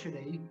were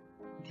literally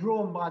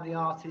drawn by the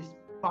artist,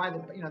 by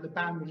the, you know, the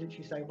band would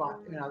literally say, right,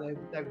 you know,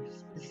 they would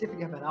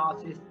specifically have an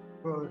artist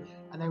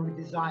and they would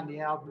design the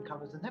album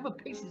covers, and they were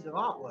pieces of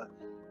artwork.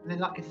 And then,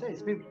 like I said,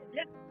 it's been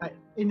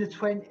in the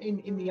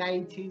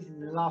 80s, in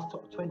the last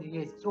 20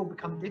 years, it's all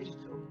become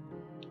digital.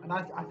 And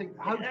I think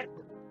hopefully,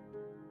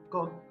 go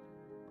on.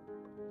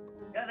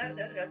 Yeah, I'm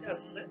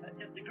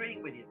just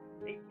agreeing with you.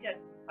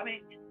 I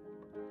mean,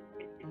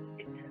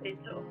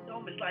 it's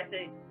almost like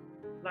the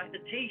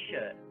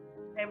T-shirt.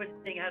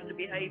 Everything has to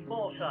be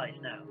A4 size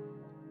now.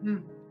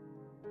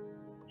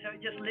 So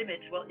it just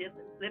limits what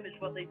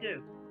they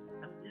do.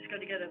 I'm just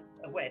going to get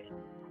a wet.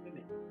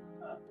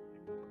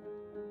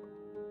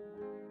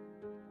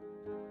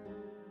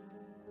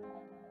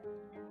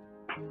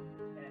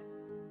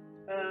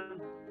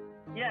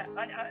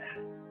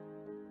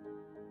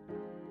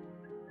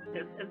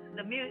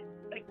 The music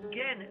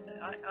again.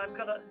 I've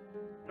got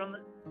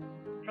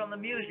from the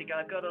music.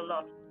 I've got a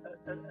lot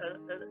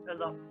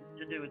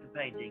to do with the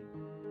painting.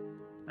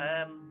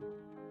 I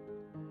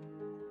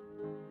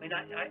mean,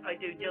 I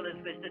do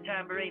Dylan's Mr.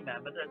 Tambourine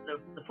Man, but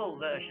the full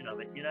version of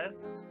it, you know.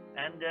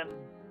 And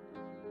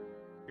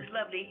there's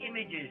lovely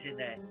images in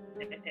there.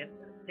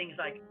 Things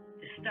like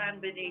to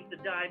stand beneath the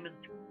diamond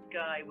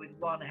sky with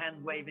one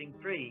hand waving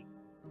free.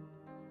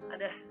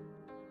 And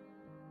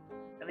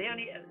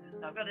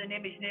I've got an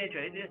image near to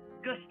it.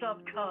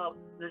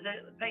 There's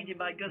a painting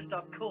by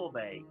Gustave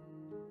Courbet,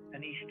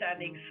 and he's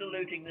standing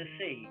saluting the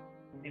sea.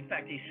 In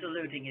fact, he's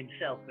saluting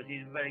himself because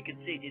he's a very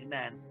conceited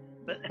man.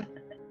 But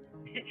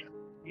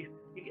you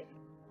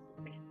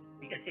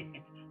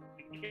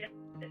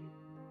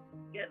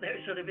get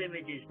those sort of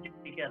images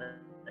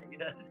together, you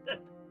know.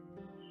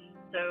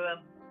 So,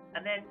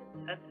 and then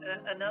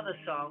another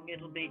song,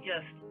 it'll be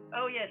just,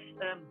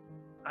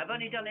 I've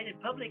only done it in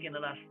public in the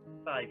last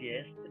 5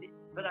 years,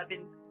 but I've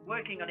been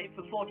working on it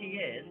for 40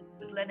 years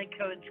with Leonard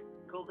Cohen's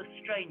called The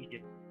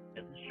Strangest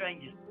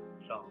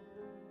song.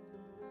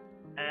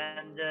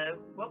 And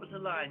what was the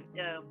line?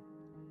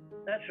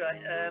 That's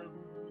right.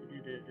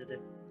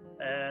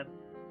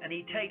 And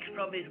he takes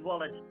from his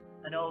wallet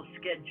an old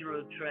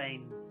schedule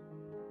train.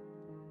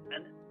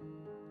 And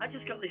I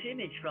just got this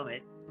image from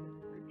it.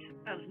 It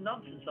sounds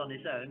nonsense on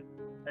its own.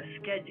 A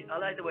schedule. I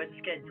like the word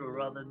schedule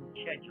rather than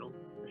schedule.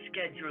 A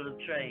schedule of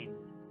trains.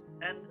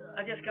 And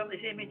I just got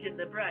this image in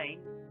the brain,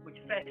 which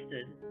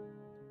festered.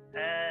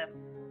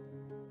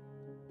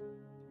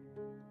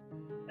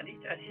 And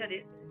I said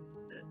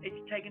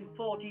it's taken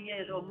 40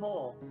 years or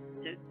more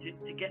to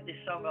get this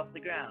song off the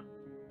ground.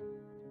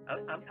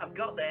 I've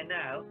got there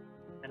now,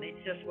 and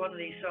it's just one of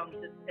these songs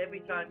that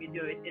every time you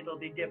do it, it'll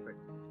be different.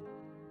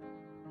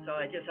 So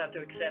I just have to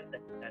accept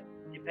that.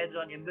 It depends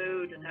on your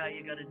mood and how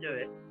you're going to do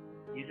it.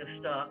 You just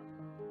start,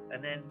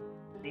 and then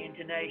the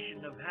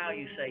intonation of how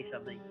you say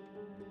something.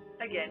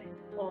 Again,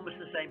 almost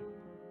the same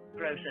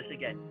process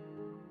again.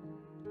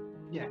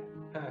 Yeah,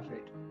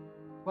 perfect.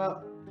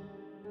 Well,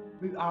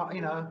 we are,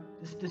 you know,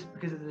 just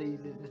because of the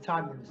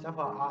timing and stuff,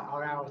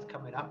 our hour's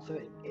coming up.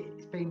 So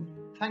it's been,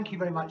 thank you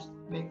very much,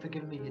 Mick, for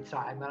giving me your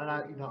time. And I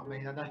know, you know what I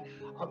mean. I know,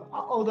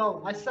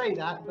 although I say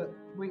that, but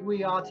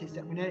we artists,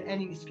 I mean,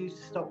 any excuse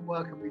to stop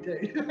work, and we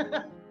do.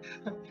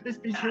 Let's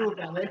be true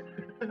about it.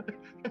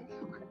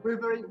 We're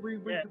very,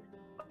 yeah.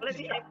 Well, if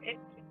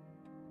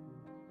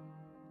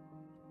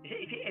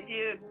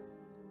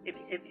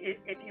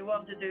if you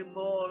want to do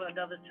more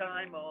another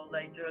time or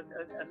later,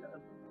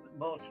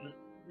 more,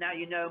 now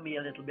you know me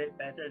a little bit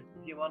better.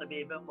 If you want to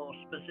be a bit more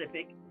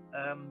specific,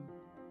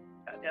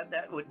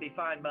 that would be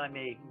fine by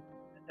me.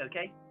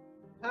 Okay.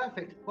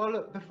 Perfect. Well,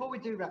 look, before we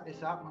do wrap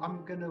this up,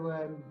 I'm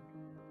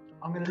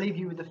gonna leave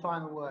you with the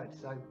final word.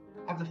 So,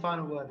 have the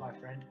final word, my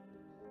friend.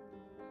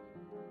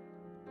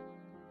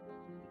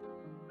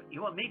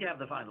 You want me to have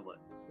the final word?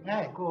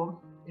 Yeah, go on.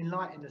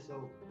 Enlighten us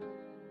all.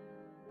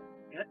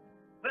 Yeah.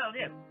 Well,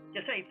 yeah.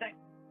 Just say thanks.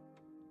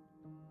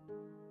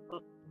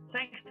 Well,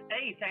 thanks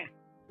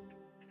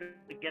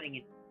for getting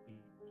in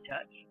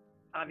touch.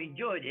 I've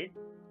enjoyed it.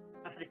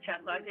 I've had a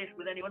chat like this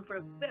with anyone for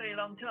a very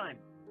long time.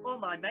 All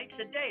my mates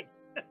are dead.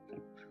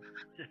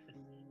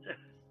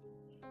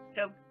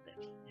 so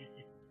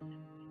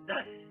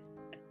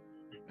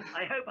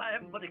I hope I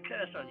haven't put a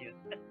curse on you.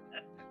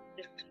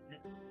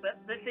 But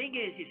the thing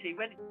is, you see,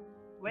 when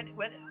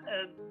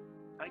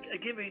I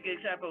give you an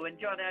example. When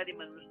John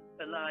Addyman was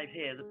alive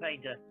here, the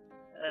painter,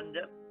 and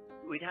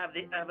we'd have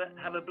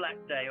a black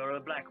day or a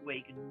black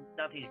week, and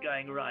nothing's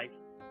going right,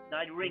 and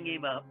I'd ring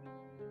him up.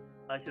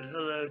 I said,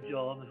 "Hello,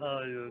 John. How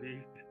are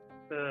you?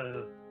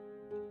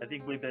 I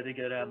think we better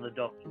go down the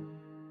docks."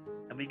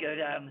 And we go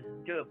down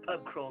and do a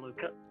pub crawl of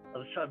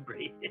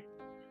Sunbury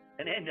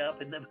and end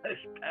up in the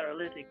most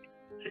paralytic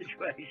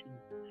situation.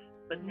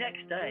 But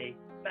next day,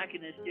 back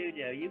in the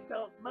studio, you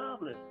felt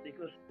marvellous,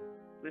 because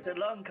with a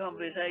long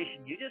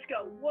conversation, you just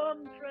got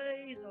one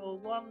phrase or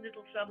one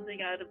little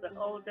something out of the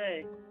whole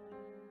day.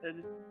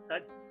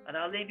 And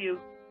I'll leave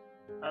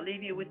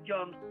you with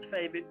John's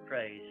favourite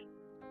phrase.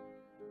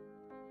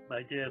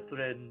 My dear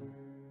friend,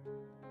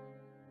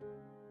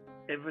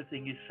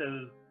 everything is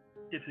so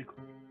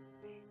difficult.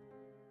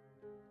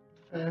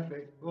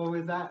 Perfect. Well,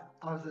 with that,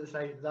 I was going to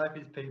say, life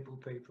is people,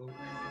 people.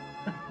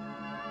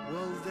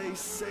 Well, they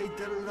say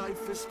that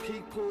life is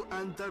people,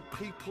 and that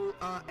people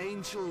are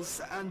angels,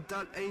 and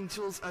that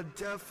angels are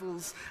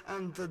devils,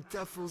 and the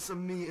devils are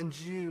me and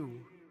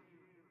you.